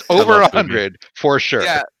 He's over 100 for sure.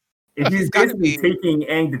 Yeah, he's basically taking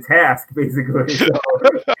Aang to task, basically.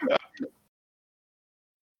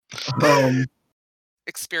 So.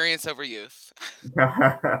 Experience over youth.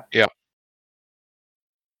 Yeah.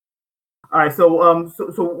 All right. So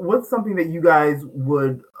what's something that you guys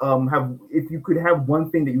would have if you could have one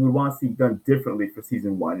thing that you would want to see done differently for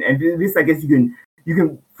season 1? And this, I guess, you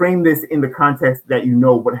can frame this in the context that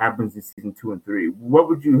what happens in season 2 and 3. What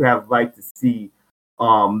would you have liked to see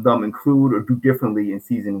them include or do differently in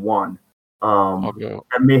season 1?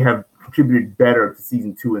 That may have contributed better to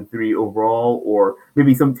season 2 and 3 overall, or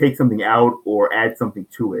maybe take something out or add something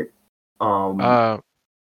to it. Well,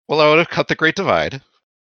 I would have cut the Great Divide.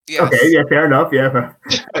 Yes. Okay, yeah, fair enough. Yeah.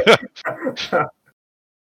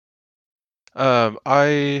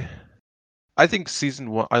 I think season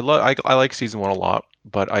 1. I like season 1 a lot,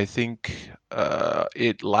 but I think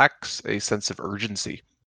it lacks a sense of urgency.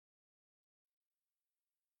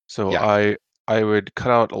 So yeah. I would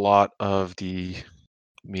cut out a lot of the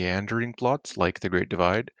meandering plots like the Great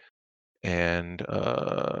Divide and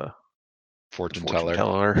Fortune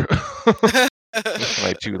Teller.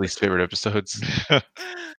 My 2 least favorite episodes.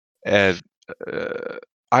 And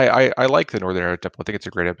I like the Northern Arrow Temple. I think it's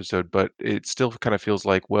a great episode, but it still kind of feels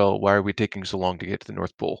like, well, why are we taking so long to get to the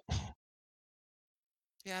North Pole?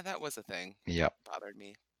 Yeah, that was a thing. Yep. Bothered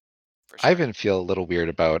me. For sure. I even feel a little weird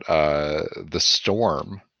about the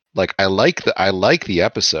storm. Like I like the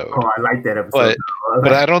episode. Oh, I like that episode.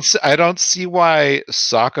 But I don't see why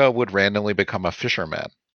Sokka would randomly become a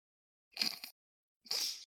fisherman.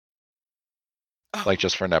 Like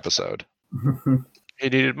just for an episode. He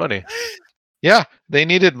needed money. Yeah, they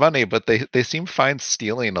needed money, but they seem fine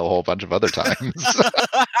stealing a whole bunch of other times.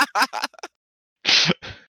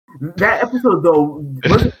 That episode, though,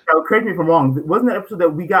 correct me if I'm wrong, wasn't that episode that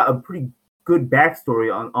we got a pretty good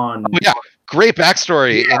backstory on? Oh, yeah, great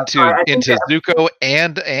backstory into Zuko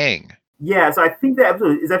and Aang. Yeah, so I think that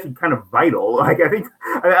episode is actually kind of vital. Like, I think,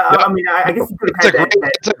 I mean, I guess you could have had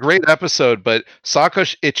that. It's a great episode, but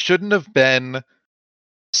Sokka, it shouldn't have been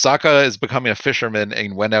Sokka is becoming a fisherman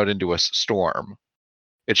and went out into a storm.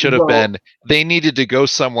 It should have been they needed to go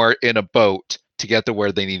somewhere in a boat to get to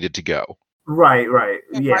where they needed to go. Right.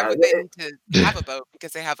 Yeah. Why would they need to have a boat?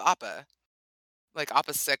 Because they have Appa. Like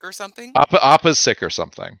Appa's sick or something? Appa's sick or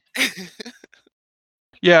something.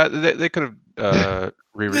 Yeah, they could have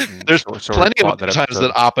rewritten. There's plenty of times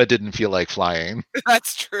that Appa didn't feel like flying.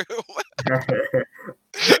 That's true.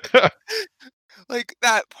 Like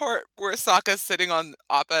that part where Sokka's sitting on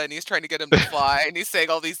Appa and he's trying to get him to fly and he's saying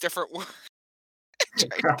all these different words.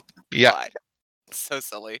 Yeah. It's so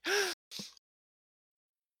silly.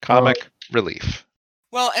 Comic relief.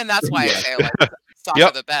 Well, and that's why I say I like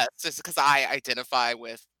Sokka the best, just because I identify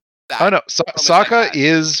with that. Oh no, Sokka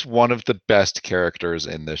is one of the best characters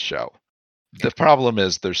in this show. The problem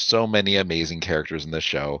is there's so many amazing characters in this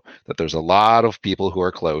show that there's a lot of people who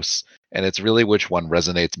are close, and it's really which one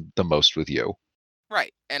resonates the most with you.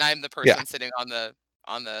 Right, and I'm the person sitting on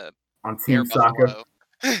Team Sokka.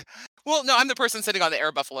 Well, no, I'm the person sitting on the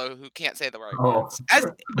air buffalo who can't say the right words. As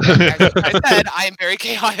I said, I am very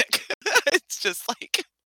chaotic. It's just like.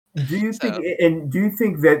 Do you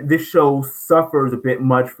think that this show suffers a bit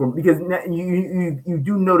much from because you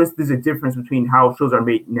do notice there's a difference between how shows are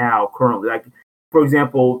made now currently? Like, for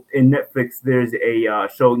example, in Netflix, there's a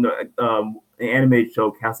show, an animated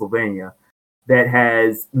show, Castlevania, that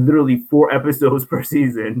has literally 4 episodes per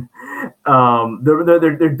season.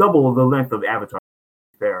 They're double the length of Avatar.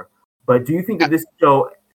 Fair, but do you think that this show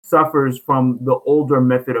suffers from the older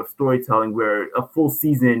method of storytelling, where a full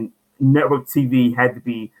season network TV had to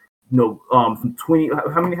be, from 20?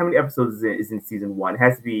 How many episodes is in season 1? It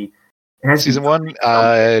has to be. Season 1,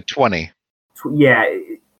 20. Yeah.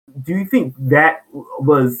 Do you think that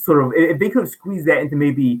was sort of, if they could have squeezed that into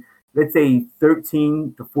maybe, let's say,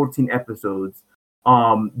 13 to 14 episodes,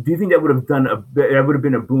 do you think that would have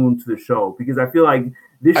been a boon to the show? Because I feel like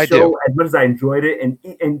this show, as much as I enjoyed it,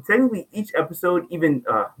 and technically each episode, even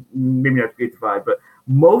maybe not Great Divide, but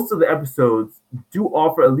most of the episodes do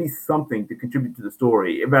offer at least something to contribute to the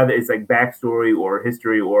story, whether it's like backstory or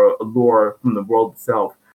history or lore from the world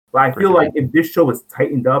itself. But I feel like if this show was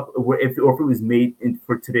tightened up, or if it was made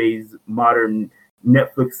for today's modern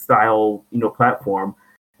Netflix style, platform,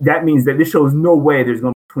 that means that this show is no way there's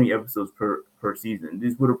going to be 20 episodes per season.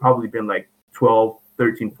 This would have probably been like 12,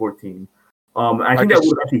 13, 14. I think that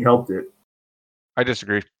would have actually helped it. I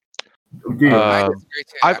disagree. I disagree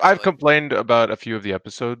too, I've complained about a few of the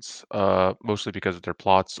episodes, mostly because of their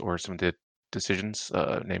plots or some of the decisions,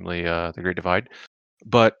 namely The Great Divide.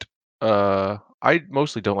 But I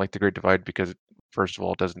mostly don't like The Great Divide because, first of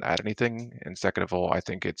all, it doesn't add anything, and second of all, I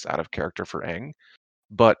think it's out of character for Aang.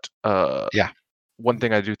 But one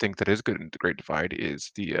thing I do think that is good in The Great Divide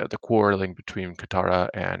is the quarreling between Katara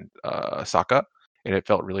and Sokka, and it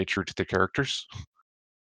felt really true to the characters.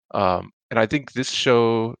 And I think this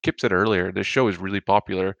show, Kip said earlier, this show is really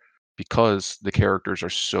popular because the characters are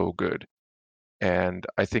so good. And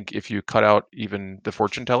I think if you cut out even the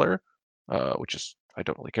fortune teller, which is I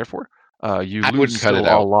don't really care for, you lose still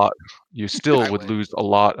a lot. You still would lose a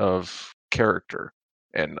lot of character.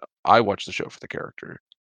 And I watch the show for the character.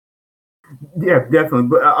 Yeah, definitely.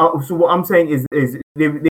 But so what I'm saying is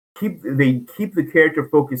they keep the character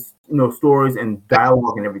focused, stories and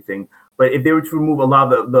dialogue and everything. But if they were to remove a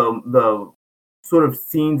lot of the sort of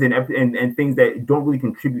scenes and things that don't really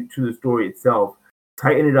contribute to the story itself,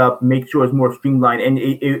 tighten it up, make sure it's more streamlined, and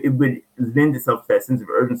it would lend itself to that sense of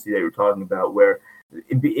urgency that you're talking about, where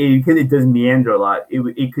because it does meander a lot,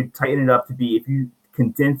 it could tighten it up to be, if you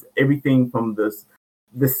condense everything from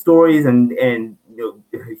the stories and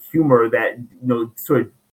humor that sort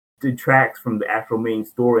of detracts from the actual main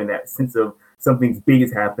story, and that sense of something big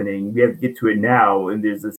is happening. We have to get to it now, and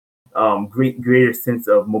there's this greater sense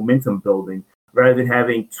of momentum building, rather than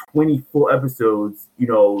having 20 full episodes,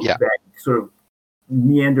 that sort of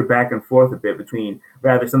meander back and forth a bit between,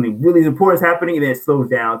 rather something really important is happening and then it slows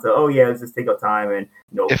down to, let's just take our time and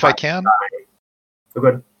if I can. So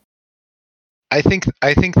good. I think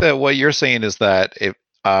that what you're saying is that if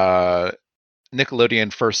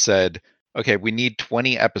Nickelodeon first said, okay, we need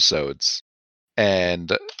 20 episodes,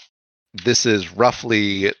 and this is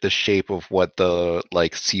roughly the shape of what the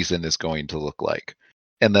season is going to look like,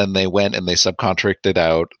 and then they went and they subcontracted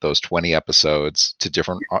out those 20 episodes to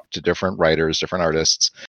different writers, different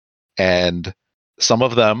artists, and some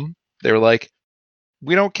of them, they were like,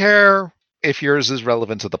 we don't care if yours is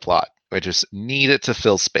relevant to the plot, we just need it to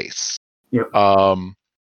fill space. Yep.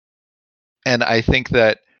 And I think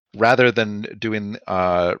that rather than doing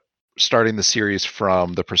starting the series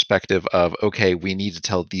from the perspective of, okay, we need to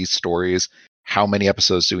tell these stories, how many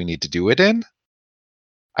episodes do we need to do it in?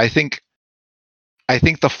 I think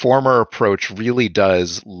the former approach really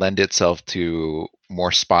does lend itself to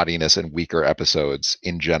more spottiness and weaker episodes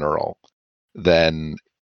in general than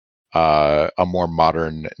a more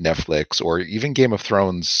modern Netflix or even Game of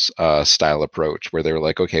Thrones style approach, where they're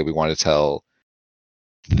like, okay, we want to tell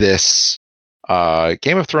this.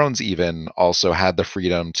 Game of Thrones even also had the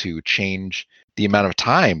freedom to change the amount of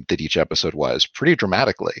time that each episode was pretty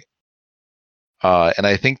dramatically. And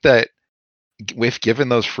I think that if given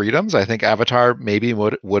those freedoms, I think Avatar maybe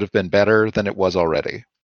would have been better than it was already.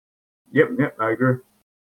 Yep, I agree.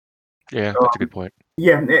 Yeah, that's a good point.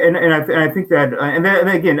 Yeah, and I think that, and then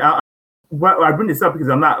again, I bring this up because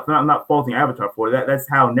I'm not faulting Avatar for that. That's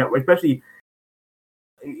how network, especially,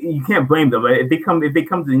 you can't blame them. If they come to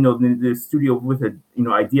the studio with a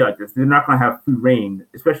idea like this, they're not going to have free reign,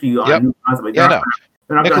 especially on a new concept.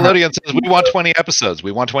 Nickelodeon says we want 20 episodes.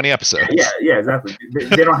 We want 20 episodes. Yeah, exactly.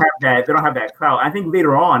 They don't have that. They don't have that clout. I think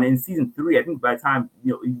later on in season 3, I think by the time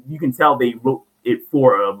you can tell they wrote it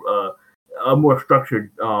for a more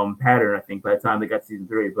structured pattern. I think by the time they got season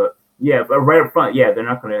 3, but right up front, they're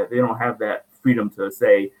not gonna. They don't have that freedom to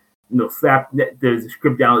say, slap the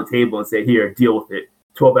script down on the table and say, here, deal with it.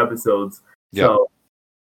 12 episodes. Yep.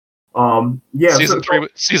 So,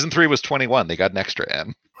 Season 3 was 21. They got an extra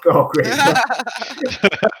in. Oh, great.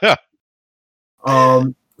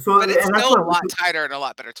 But it's still a lot tighter and a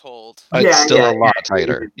lot better told. It's still a lot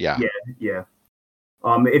tighter. Yeah.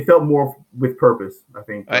 It felt more with purpose, I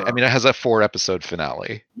think. I mean, it has a 4-episode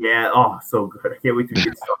finale. Yeah. Oh, so good. I can't wait to get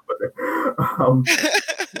to talk about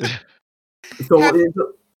that.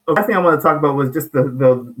 The last thing I want to talk about was just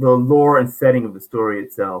the lore and setting of the story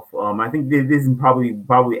itself. I think this is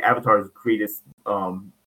probably Avatar's greatest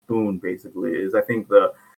boon. Basically, is I think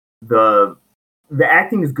the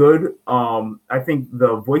acting is good. I think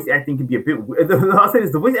the voice acting can be a bit. I'll say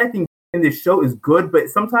this: the voice acting in this show is good, but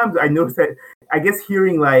sometimes I notice that I guess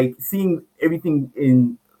seeing everything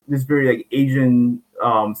in this very like Asian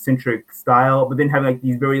centric style, but then having like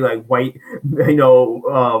these very like white,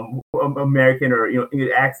 American or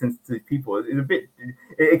English accents to people is a bit.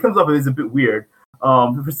 It comes off as a bit weird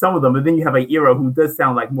for some of them, but then you have like Iroh, who does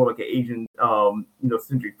sound like more like an Asian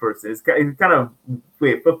centric person. It's kind of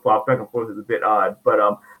flip flop back and forth is a bit odd, but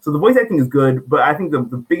so the voice acting is good, but I think the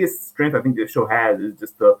biggest strength I think the show has is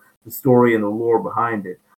just the story and the lore behind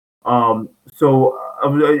it. So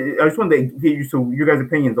I just wanted to get your guys'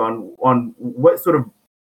 opinions on what sort of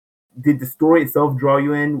did the story itself draw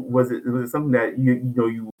you in? Was it something that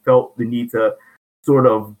you felt the need to sort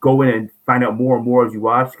of go in and find out more and more as you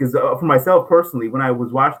watched? Because for myself personally, when I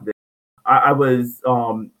was watching this, I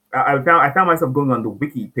found myself going on the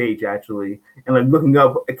wiki page actually and like looking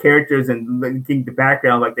up characters and looking the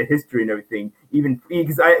background, like the history and everything. Even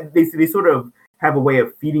because they sort of have a way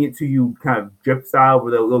of feeding it to you kind of drip style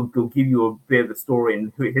where they'll give you a bit of the story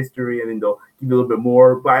and history and then they'll give you a little bit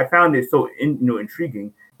more. But I found it so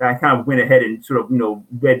intriguing that I kind of went ahead and sort of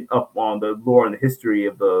read up on the lore and the history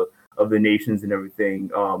of the nations and everything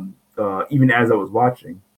even as I was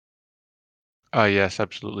watching. Yes,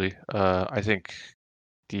 absolutely. I think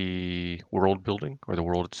the world building or the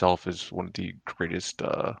world itself is one of the greatest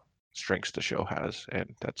strengths the show has,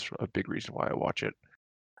 and that's a big reason why I watch it.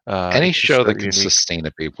 Any show that can sustain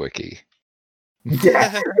a big wiki.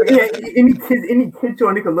 Yeah, any kid show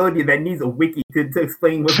on Nickelodeon that needs a wiki to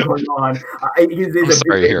explain what's going on. I'm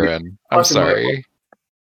sorry, Hiran. I'm sorry.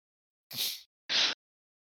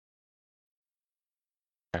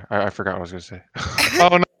 I forgot what I was going to say.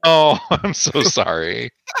 Oh no, I'm so sorry.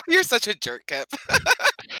 You're such a jerk, Kip.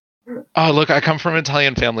 Oh, look, I come from an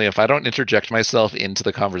Italian family. If I don't interject myself into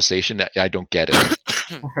the conversation, I don't get it.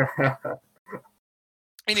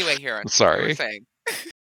 Anyway, Hiran. Sorry.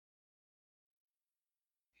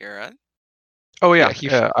 Hiran? Oh yeah,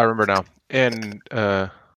 I remember now. And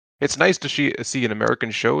it's nice to see an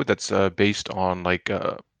American show that's based on like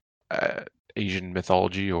Asian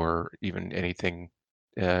mythology or even anything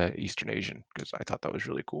Eastern Asian, because I thought that was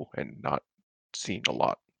really cool and not seen a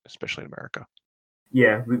lot, especially in America.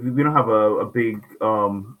 Yeah, we don't have a big we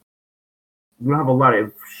don't have a lot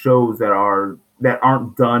of shows that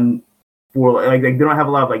aren't done for like they don't have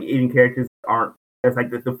a lot of like Asian characters that aren't. That's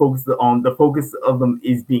like the focus of them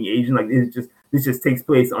is being Asian. Like this just takes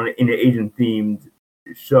place in an Asian themed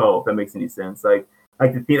show. If that makes any sense. Like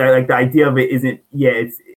the idea of it isn't. Yeah,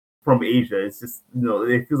 it's from Asia. It's just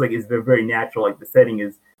it feels like it's very natural. Like the setting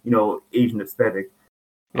is Asian aesthetic.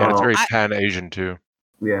 Yeah, it's very Pan-Asian too.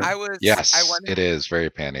 Yeah. It is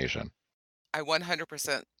very Pan-Asian. I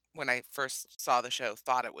 100% when I first saw the show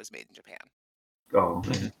thought it was made in Japan. Oh.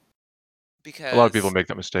 Because a lot of people make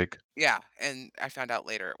that mistake. Yeah, and I found out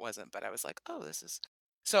later it wasn't, but I was like, oh, this is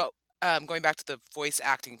so going back to the voice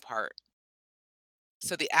acting part.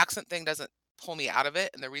 So the accent thing doesn't pull me out of it,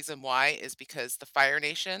 and the reason why is because the Fire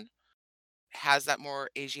Nation has that more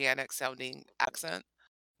Asiatic sounding accent,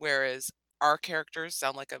 whereas our characters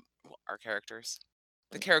sound like the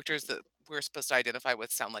characters that we're supposed to identify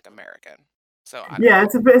with sound like American. So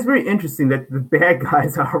it's very interesting that the bad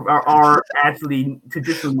guys are actually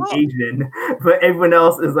traditionally Asian, but everyone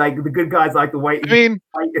else is like the good guys, like the white. I mean,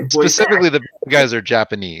 specifically the bad guys are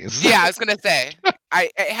Japanese. Yeah, I was gonna say,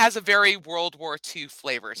 it has a very World War II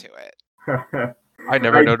flavor to it. I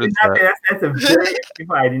never noticed that. That's a very interesting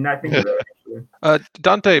point. I did not think of that.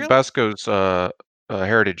 Dante Basco's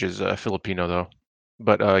heritage is Filipino, though.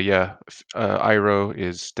 But Iroh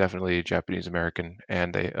is definitely Japanese American,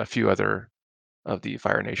 and a few other of the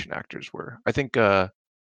Fire Nation actors were. I think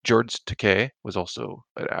George Takei was also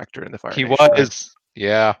an actor in the Fire Nation. He was,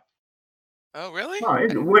 yeah. Oh, really? Oh,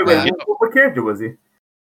 wait, what character was he?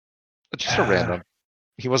 Just a random.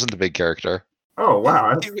 He wasn't the big character. Oh,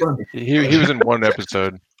 wow, that's funny. He was in one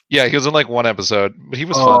episode. Yeah, he was in like one episode, but he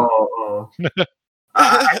was fun. It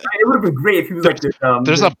would have been great if he was like this.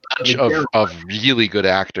 There's a bunch of really good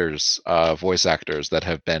actors, voice actors that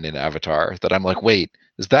have been in Avatar that I'm like, wait,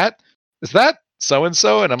 is that so and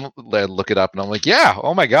so? And I look it up and I'm like, yeah,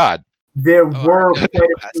 oh my god, There Oh, were I quite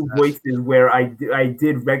a that's few enough. voices where I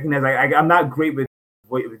did recognize. I'm not great with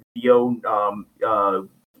VO,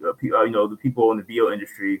 the people in the VO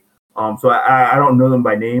industry. So I don't know them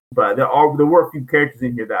by name, but there were a few characters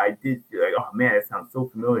in here that I did feel like, oh man, it sounds so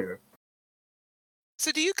familiar.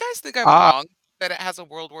 So do you guys think I'm wrong that it has a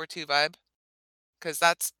World War II vibe? Because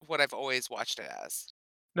that's what I've always watched it as.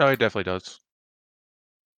 No, it definitely does.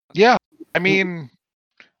 Yeah, I mean,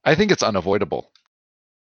 I think it's unavoidable.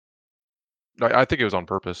 I think it was on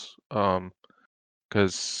purpose.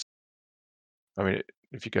 Because I mean,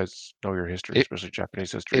 if you guys know your history, especially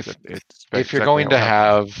Japanese history, then it's If you're exactly going how to it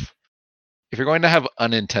happened. have if you're going to have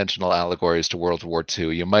unintentional allegories to World War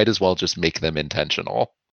II, you might as well just make them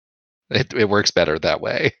intentional. It works better that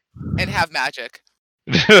way. And have magic.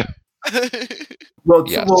 Well,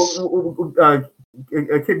 Yes.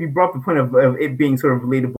 Kip, you brought up the point of it being sort of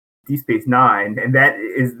relatable to Deep Space Nine, and that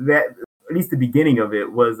at least the beginning of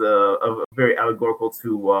it was a very allegorical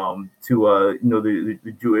to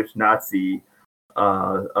the Jewish Nazi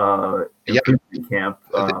imprisonment camp.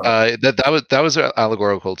 That was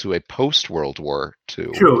allegorical to a post World War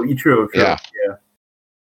II. True. Yeah.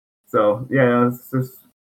 So yeah, it's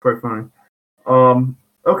quite funny.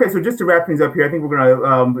 Okay, so just to wrap things up here, I think we're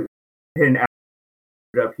gonna hit an hour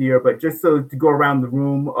up here, but just so to go around the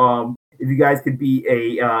room, if you guys could be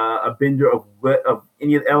a bender of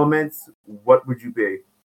any of the elements, what would you be?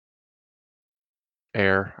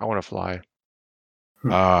 Air. I want to fly.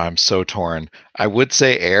 I'm so torn. I would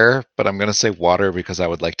say air, but I'm gonna say water because I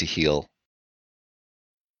would like to heal.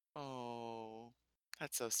 Oh,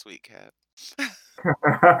 that's so sweet, Kat.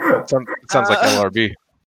 Sounds like LRB.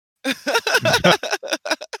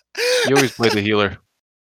 You always play the healer.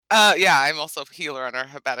 Yeah, I'm also a healer on our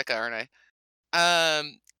Habatica, aren't I?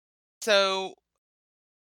 So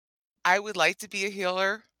I would like to be a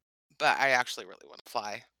healer, but I actually really want to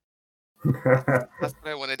fly. That's what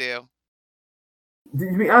I want to do.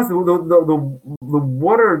 To be honest, the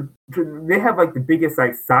water, they have like the biggest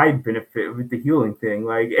like side benefit with the healing thing.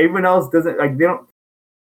 Like everyone else doesn't, like they don't.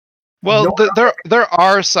 Well, there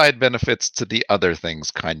are side benefits to the other things,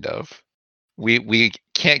 kind of. We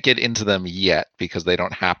can't get into them yet because they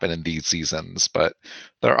don't happen in these seasons, but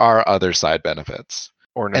there are other side benefits.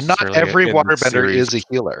 And not every waterbender is a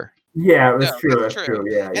healer. Yeah, that's true.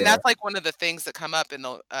 Yeah, and that's like one of the things that come up in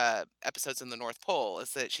the episodes in the North Pole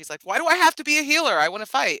is that she's like, "Why do I have to be a healer? I want to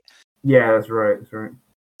fight." Yeah, that's right.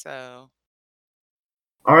 So,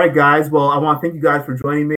 all right, guys. Well, I want to thank you guys for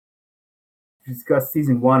joining me to discuss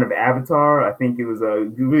season 1 of Avatar. I think it was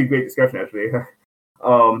a really great discussion, actually.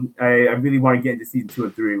 I really want to get into season 2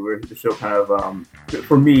 and 3, where the show kind of,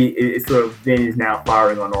 for me, it's sort of is now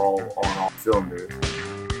firing on all cylinders.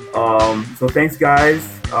 So thanks, guys.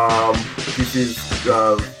 This is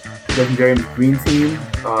Legendary Green Team.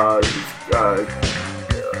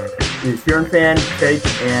 This is Huron Fan, Fake,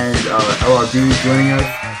 and LRB joining us.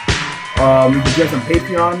 You can get us on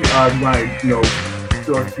Patreon. If you want to,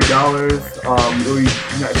 throw us $2.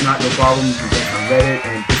 It's not no problem. You can get us on Reddit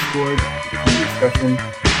and Discord. Continue discussion.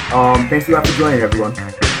 Thanks a lot for joining, everyone.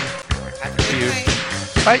 See you.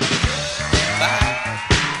 Bye. Bye.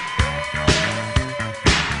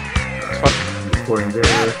 Recording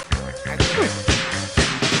there.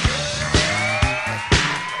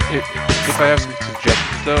 If I have some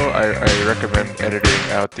suggestions, though, I recommend editing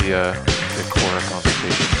out the Korra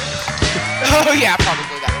conversation. Oh yeah, probably.